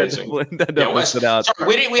it's amazing.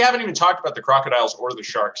 Sorry, we haven't even talked about the crocodiles or the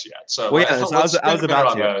sharks yet. So, I was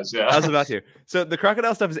about to. I was about to. So the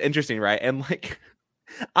crocodile stuff is interesting, right? And like,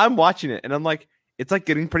 I'm watching it, and I'm like, it's like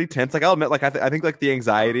getting pretty tense. Like I'll admit, like I think like the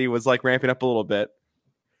anxiety was like ramping up a little bit,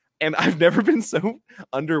 and I've never been so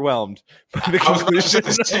underwhelmed by the conclusion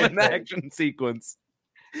of an action sequence.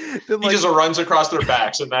 Then, like, he just runs across their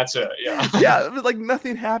backs, and that's it. Yeah, yeah, like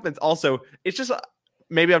nothing happens. Also, it's just.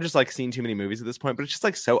 Maybe I've just like seen too many movies at this point, but it's just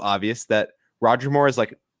like so obvious that Roger Moore is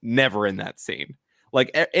like never in that scene.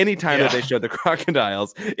 Like anytime that they show the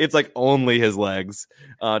crocodiles, it's like only his legs.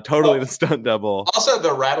 Totally the stunt double. Also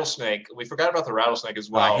the rattlesnake. We forgot about the rattlesnake as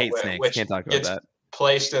well. I hate snakes. Can't talk about that.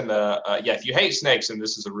 Placed in the if you hate snakes, then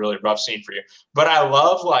this is a really rough scene for you. But I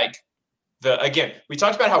love like we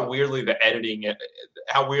talked about how weird the editing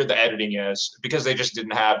is because they just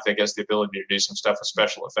didn't have, I guess, the ability to do some stuff with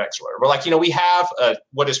special effects or whatever. Like, we have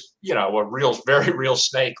what is, a very real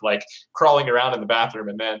snake, like crawling around in the bathroom,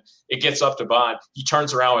 and then it gets up to Bond. He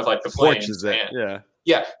turns around with like the flames.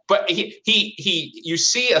 Yeah. But you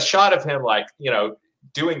see a shot of him, like,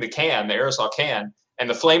 doing the aerosol can, and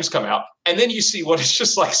the flames come out. And then you see what is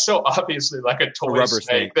just like so obviously like a toy rubber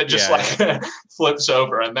snake that just flips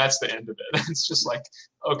over, and that's the end of it. It's just like,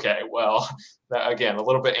 okay, well, again, a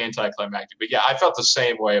little bit anticlimactic. But yeah, I felt the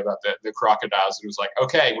same way about the crocodiles. It was like,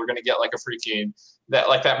 okay, we're going to get like a freaking,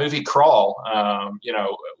 that movie Crawl,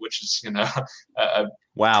 which is, a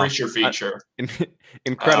creature feature.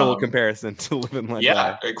 Incredible comparison to Live and Let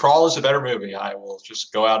Die. Yeah, Crawl is a better movie. I will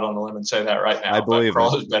just go out on a limb and say that right now. I believe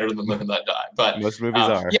Crawl is better than Live and Let Die. But most movies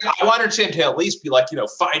are. Yeah, I wanted him to at least be like,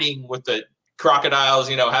 fighting with the crocodiles,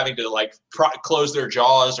 having to like close their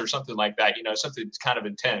jaws or something like that, something kind of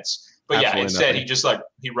intense. But absolutely instead nothing. He just like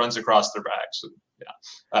he runs across their backs.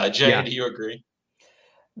 Jay, do you agree?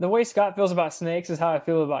 The way Scott feels about snakes is how I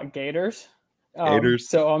feel about gators.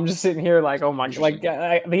 So I'm just sitting here like, oh my, like the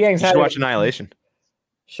anxiety. You should watch Annihilation.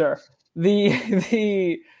 Sure.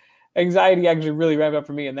 The anxiety actually really ramped up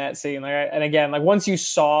for me in that scene. Like, and again, like once you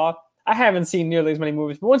saw, I haven't seen nearly as many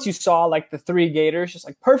movies, but once you saw like the three gators just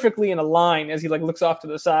like perfectly in a line as he like looks off to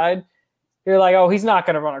the side, you're like, oh, he's not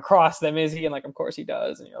going to run across them, is he? And like, of course he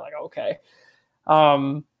does. And you're like, okay.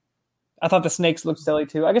 I thought the snakes looked silly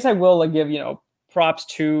too. I guess I will like give, props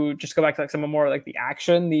to just go back to like some more like the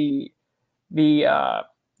action, the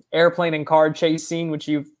airplane and car chase scene, which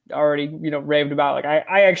you've already, raved about. Like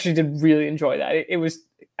I actually did really enjoy that. It was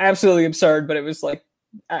absolutely absurd, but it was like,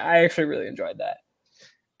 I actually really enjoyed that.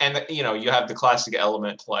 And you have the classic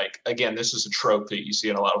element, like, again, this is a trope that you see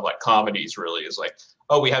in a lot of like comedies, really, is like,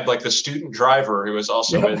 oh, we have like the student driver who is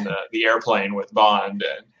also in the airplane with Bond,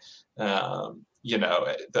 and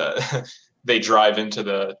they drive into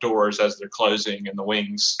the doors as they're closing, and the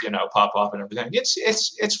wings, pop off and everything.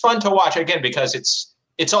 It's fun to watch, again, because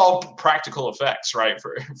it's all practical effects, right?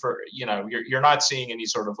 For you're not seeing any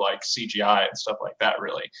sort of like CGI and stuff like that,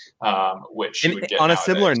 really. Which you would get on a nowadays.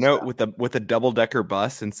 Similar note, with the double-decker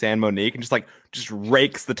bus in San Monique, and just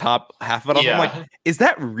rakes the top half of it off. Yeah. I'm like, is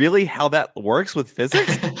that really how that works with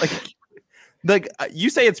physics? Like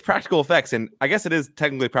you say it's practical effects, and I guess it is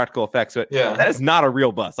technically practical effects, but that is not a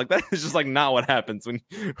real bus. Like that is just like not what happens when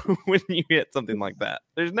you hit something like that.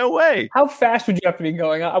 There's no way. How fast would you have to be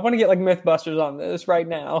going? I want to get like Mythbusters on this right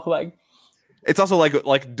now. Like, it's also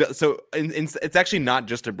so it's actually not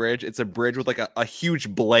just a bridge. It's a bridge with like a huge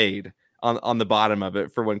blade on the bottom of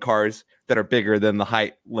it for when cars that are bigger than the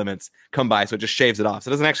height limits come by. So it just shaves it off. So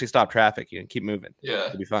it doesn't actually stop traffic. You can keep moving. Yeah,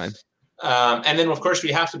 it'll be fine. And then, of course,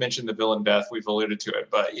 we have to mention the villain death. We've alluded to it,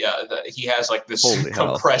 but he has like this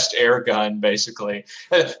compressed air gun, basically.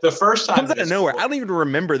 The first time it comes out of nowhere. I don't even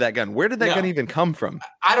remember that gun. Where did that gun even come from?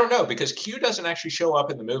 I don't know, because Q doesn't actually show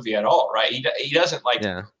up in the movie at all, right? He doesn't like.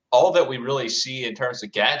 Yeah. All that we really see in terms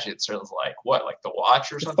of gadgets are like what, like the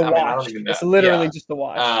watch or something. I mean, I don't even know. It's literally just the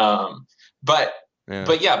watch. But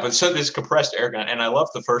so this compressed air gun, and I love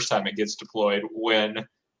the first time it gets deployed when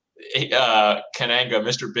Kananga,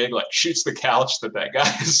 Mr. Big, like shoots the couch that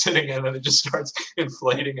guy is sitting in, and it just starts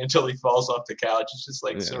inflating until he falls off the couch. It's just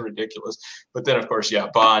like so ridiculous. But then, of course,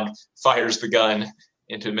 Bond fires the gun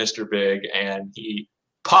into Mr. Big, and he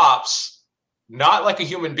pops, not like a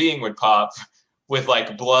human being would pop, with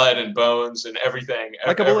like blood and bones and everything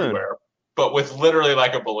like everywhere, but with literally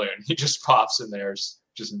like a balloon. He just pops, and there's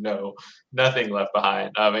just nothing left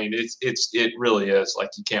behind. I mean, it really is like,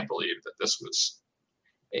 you can't believe that this was.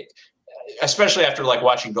 Especially after like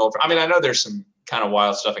watching Goldfinger. I mean, I know there's some kind of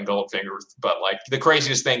wild stuff in Goldfinger, but like the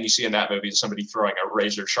craziest thing you see in that movie is somebody throwing a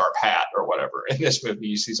razor sharp hat or whatever. In this movie,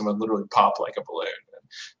 you see someone literally pop like a balloon.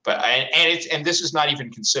 And this is not even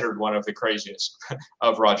considered one of the craziest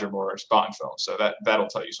of Roger Moore's Bond films. So that'll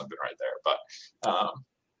tell you something right there. But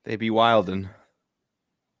they be wildin'.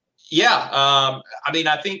 Yeah, I mean,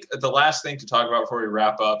 I think the last thing to talk about before we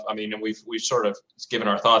wrap up. I mean, and we've sort of given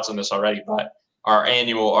our thoughts on this already, but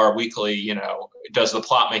our weekly, does the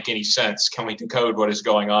plot make any sense? Can we decode what is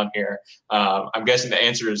going on here? I'm guessing the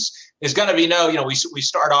answer is going to be no. We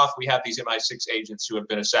start off, we have these MI6 agents who have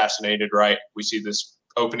been assassinated, right? We see this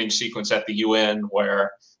opening sequence at the UN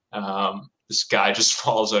where this guy just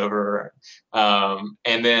falls over.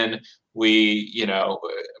 And then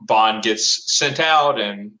Bond gets sent out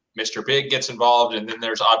and Mr. Big gets involved. And then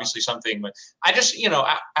there's obviously something, I just,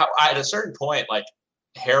 at a certain point, like,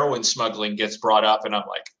 heroin smuggling gets brought up, and I'm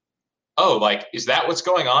like, oh, like, is that what's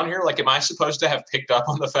going on here? Like, am I supposed to have picked up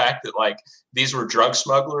on the fact that like these were drug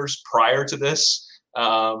smugglers prior to this?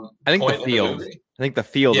 I think the field. I think the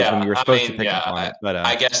field is when you were supposed to pick up on it. But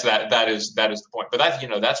I guess that is the point. But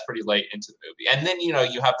that's pretty late into the movie, and then you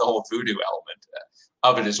have the whole voodoo element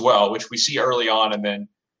of it as well, which we see early on, and then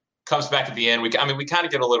comes back at the end. We kind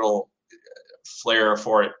of get a little flair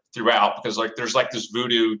for it throughout, because like there's like this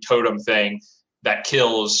voodoo totem thing that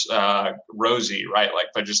kills Rosie, right? Like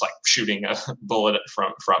by just like shooting a bullet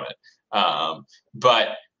from it. But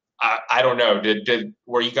I don't know.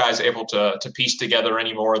 Were you guys able to piece together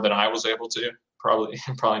any more than I was able to? Probably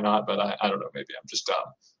not. But I don't know. Maybe I'm just dumb.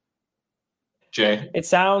 Jay, it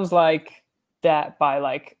sounds like that by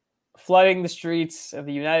like flooding the streets of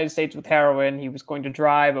the United States with heroin, he was going to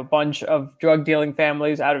drive a bunch of drug dealing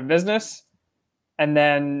families out of business, and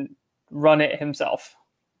then run it himself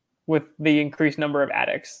with the increased number of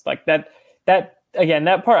addicts. Like that again,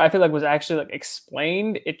 that part I feel like was actually like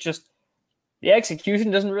explained. It just, the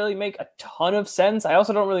execution doesn't really make a ton of sense. I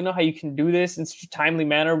also don't really know how you can do this in such a timely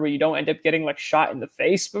manner where you don't end up getting like shot in the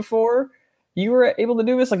face before you were able to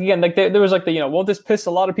do this. Like, again, like there was like the, won't this piss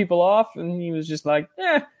a lot of people off? And he was just like,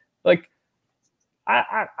 like,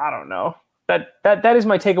 I don't know. That is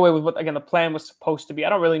my takeaway with what, again, the plan was supposed to be. I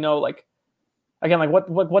don't really know, like, again, like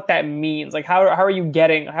what that means. Like, how are you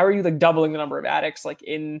like doubling the number of addicts like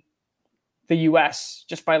in the US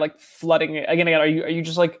just by like flooding it? Again, are you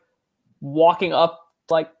just like walking up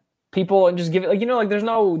like people and just give it like, like there's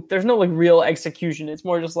no like real execution. It's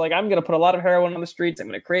more just like, I'm going to put a lot of heroin on the streets. I'm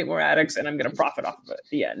going to create more addicts and I'm going to profit off of it at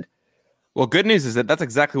the end. Well, good news is that that's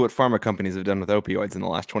exactly what pharma companies have done with opioids in the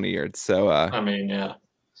last 20 years. So, I mean, yeah.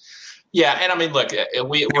 Yeah, and I mean, look,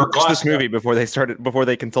 we're watched this movie before they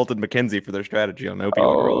consulted McKinsey for their strategy on opioid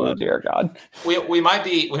rollout. Dear God, we might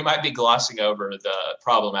be glossing over the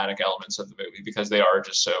problematic elements of the movie because they are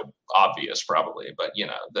just so obvious, probably. But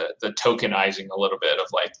the tokenizing a little bit of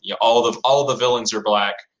like all the villains are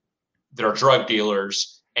black, they're drug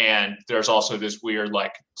dealers, and there's also this weird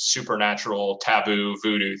like supernatural taboo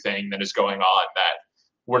voodoo thing that is going on that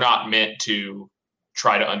we're not meant to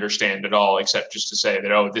try to understand at all, except just to say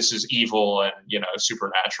that, this is evil and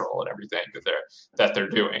supernatural and everything that they're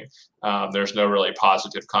doing. There's no really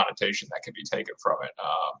positive connotation that can be taken from it,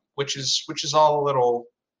 which is all a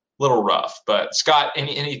little rough. But Scott,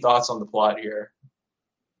 any thoughts on the plot here?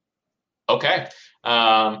 Okay.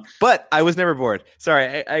 But I was never bored.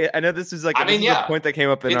 Sorry, I know this is like a point that came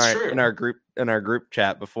up in our group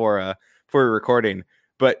chat before we were recording.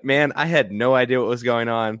 But man, I had no idea what was going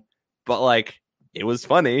on. But like, it was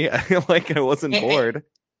funny. Like, I wasn't bored.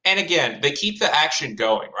 And again, they keep the action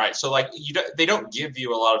going, right? So like, they don't give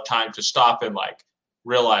you a lot of time to stop and like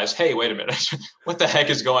realize, hey, wait a minute, what the heck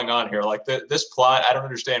is going on here? Like this plot, I don't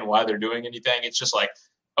understand why they're doing anything. It's just like,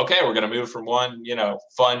 okay, we're going to move from one,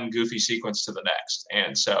 fun, goofy sequence to the next.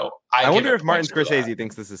 And so I wonder if Martin Scorsese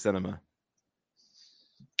thinks this is cinema.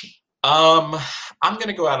 I'm going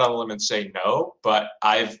to go out on a limb and say no, but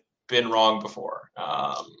I've been wrong before.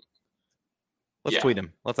 Let's tweet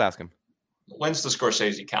him. Let's ask him. When's the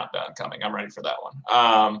Scorsese countdown coming? I'm ready for that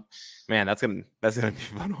one. Man, that's gonna be a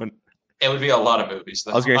fun one. It would be a lot of movies,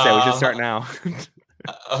 though. I was gonna say we should start now.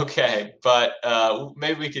 Okay, but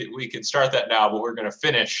maybe we could start that now. But we're gonna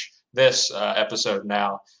finish this episode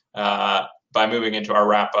now by moving into our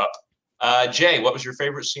wrap up. Jay, what was your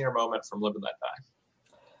favorite scene or moment from Live and Let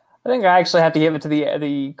Die? I think I actually have to give it to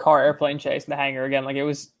the car airplane chase in the hangar again. Like it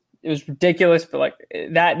was ridiculous, but like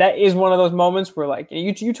that is one of those moments where like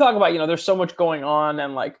you talk about, there's so much going on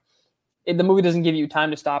and like the movie doesn't give you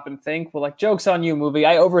time to stop and think. Well, like, joke's on you, movie.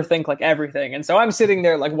 I overthink like everything. And so I'm sitting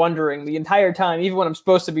there like wondering the entire time, even when I'm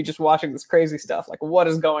supposed to be just watching this crazy stuff, like what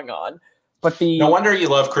is going on? But no wonder you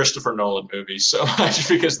love Christopher Nolan movies so much,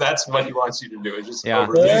 because that's what he wants you to do. This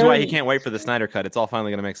is why he can't wait for the Snyder Cut. It's all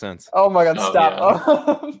finally going to make sense. Oh my God,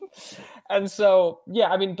 stop. Yeah. And so, yeah,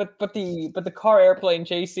 I mean, but the car airplane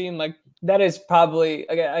chase scene, like that is probably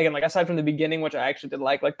again, like aside from the beginning, which I actually did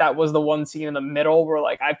like that was the one scene in the middle where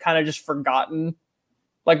like I've kind of just forgotten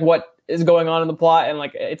like what is going on in the plot, and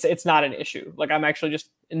like it's not an issue. Like I'm actually just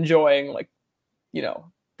enjoying like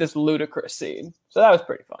this ludicrous scene. So that was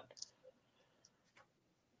pretty fun.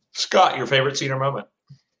 Scott, your favorite scene or moment?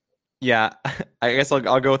 Yeah, I guess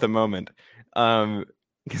I'll go with a moment.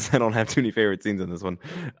 Because I don't have too many favorite scenes in this one.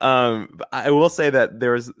 But I will say that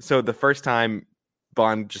the first time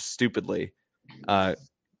Bond just stupidly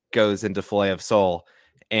goes into Filet of Soul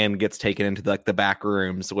and gets taken into the back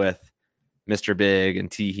rooms with Mr. Big and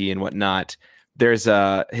Teehee and whatnot. There's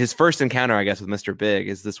his first encounter, I guess, with Mr. Big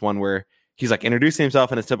is this one where he's like introducing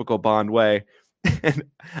himself in his typical Bond way. And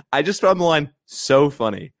I just found the line so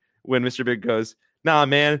funny when Mr. Big goes, "Nah,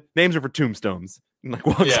 man, names are for tombstones," and like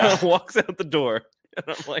walks out the door. And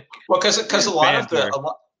I'm like, well, because a lot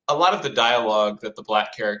of the dialogue that the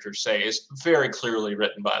black characters say is very clearly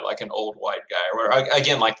written by like an old white guy. Where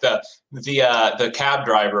again, like the cab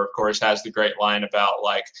driver, of course, has the great line about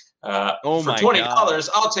like, for $20,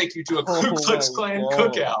 I'll take you to a Ku Klux Klan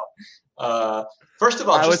cookout. First of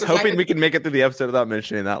all, I was hoping we could make it through the episode without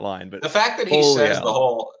mentioning that line, but the fact that he says the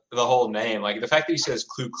whole name, like the fact that he says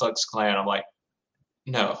Ku Klux Klan, I'm like,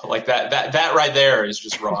 no, like that right there is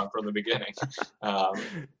just wrong from the beginning.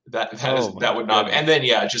 That would not be. And then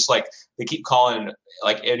just like they keep calling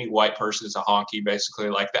like any white person is a honky, basically.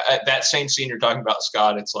 Like that same scene you're talking about,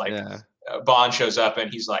 Scott. It's like Bond shows up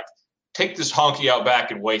and he's like, "Take this honky out back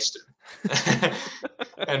and waste him."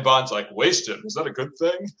 And Bond's like, "Waste him? Is that a good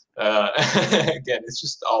thing?" Again, it's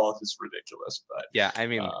just all of this ridiculous. But yeah, I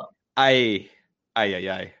mean,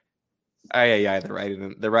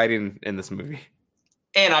 the writing in this movie.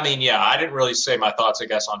 And I mean, I didn't really say my thoughts, I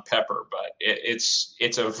guess, on Pepper, but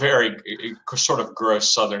it's a very sort of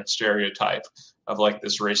gross Southern stereotype of like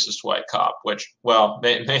this racist white cop, which, well,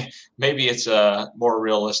 maybe it's more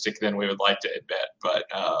realistic than we would like to admit, but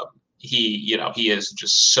he is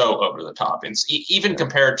just so over the top. And even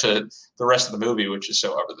compared to the rest of the movie, which is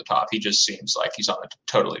so over the top, he just seems like he's on a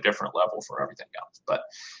totally different level for everything else. But,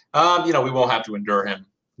 we won't have to endure him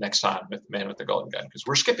next time with Man with the Golden Gun, because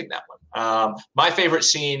we're skipping that one. My favorite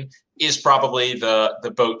scene is probably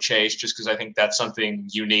the boat chase, just because I think that's something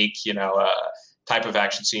unique, type of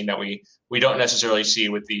action scene that we don't necessarily see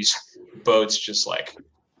with these boats just like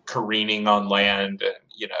careening on land and,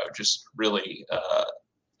 just really,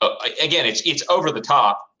 again, it's over the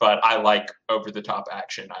top, but I like over the top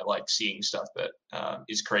action. I like seeing stuff that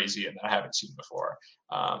is crazy and that I haven't seen before.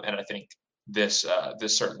 And I think this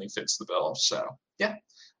certainly fits the bill. So yeah,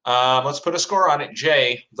 let's put a score on it.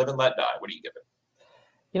 Jay, Live and Let Die. What do you give it?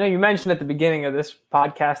 You mentioned at the beginning of this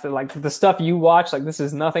podcast that like the stuff you watch, like this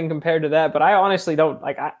is nothing compared to that. But I honestly don't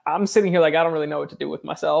like. I'm sitting here like I don't really know what to do with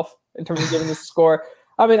myself in terms of giving this a score.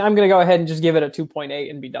 I mean, I'm gonna go ahead and just give it a 2.8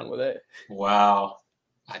 and be done with it. Wow,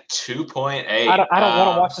 a 2.8. I don't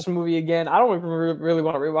want to watch this movie again. I don't really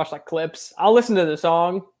want to rewatch like clips. I'll listen to the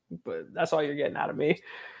song, but that's all you're getting out of me.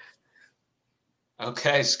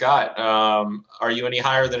 Okay, Scott. Are you any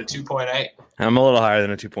higher than a 2.8? I'm a little higher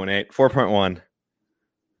than a 2.8. 4.1.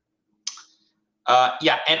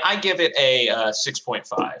 Yeah, and I give it a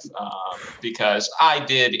 6.5 because I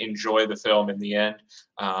did enjoy the film in the end.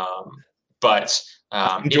 But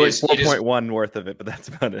enjoyed 4.1 worth of it, but that's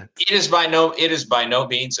about it. It is by no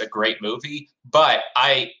means a great movie, but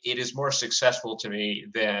it is more successful to me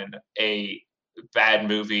than a bad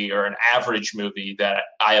movie or an average movie that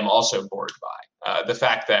I am also bored by. The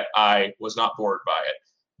fact that I was not bored by it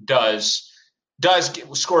does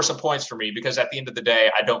score some points for me, because at the end of the day,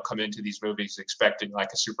 I don't come into these movies expecting like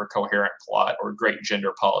a super coherent plot or great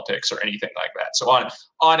gender politics or anything like that. So on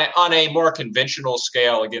a more conventional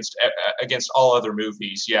scale against all other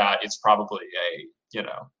movies, yeah, it's probably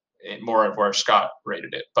more of where Scott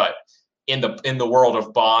rated it. But in the world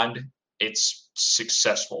of Bond, it's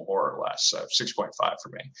successful more or less. So 6.5 for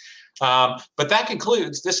me. But that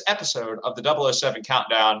concludes this episode of the 007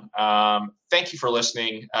 Countdown. Thank you for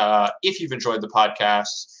listening. If you've enjoyed the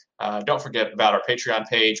podcast, don't forget about our Patreon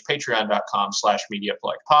page,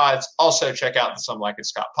 patreon.com/MediaPlugPods. Also check out the Some Like It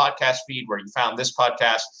Scott podcast feed where you found this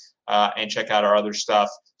podcast, and check out our other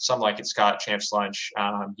stuff. Some Like It Scott, Champs Lunch,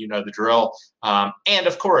 you know the drill. And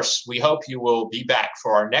of course, we hope you will be back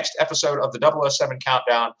for our next episode of the 007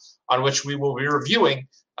 Countdown, on which we will be reviewing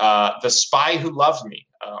The Spy Who Loved Me,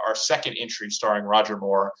 our second entry starring Roger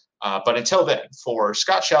Moore. But until then, for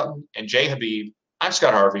Scott Shelton and Jay Habib, I'm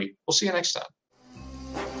Scott Harvey. We'll see you next time.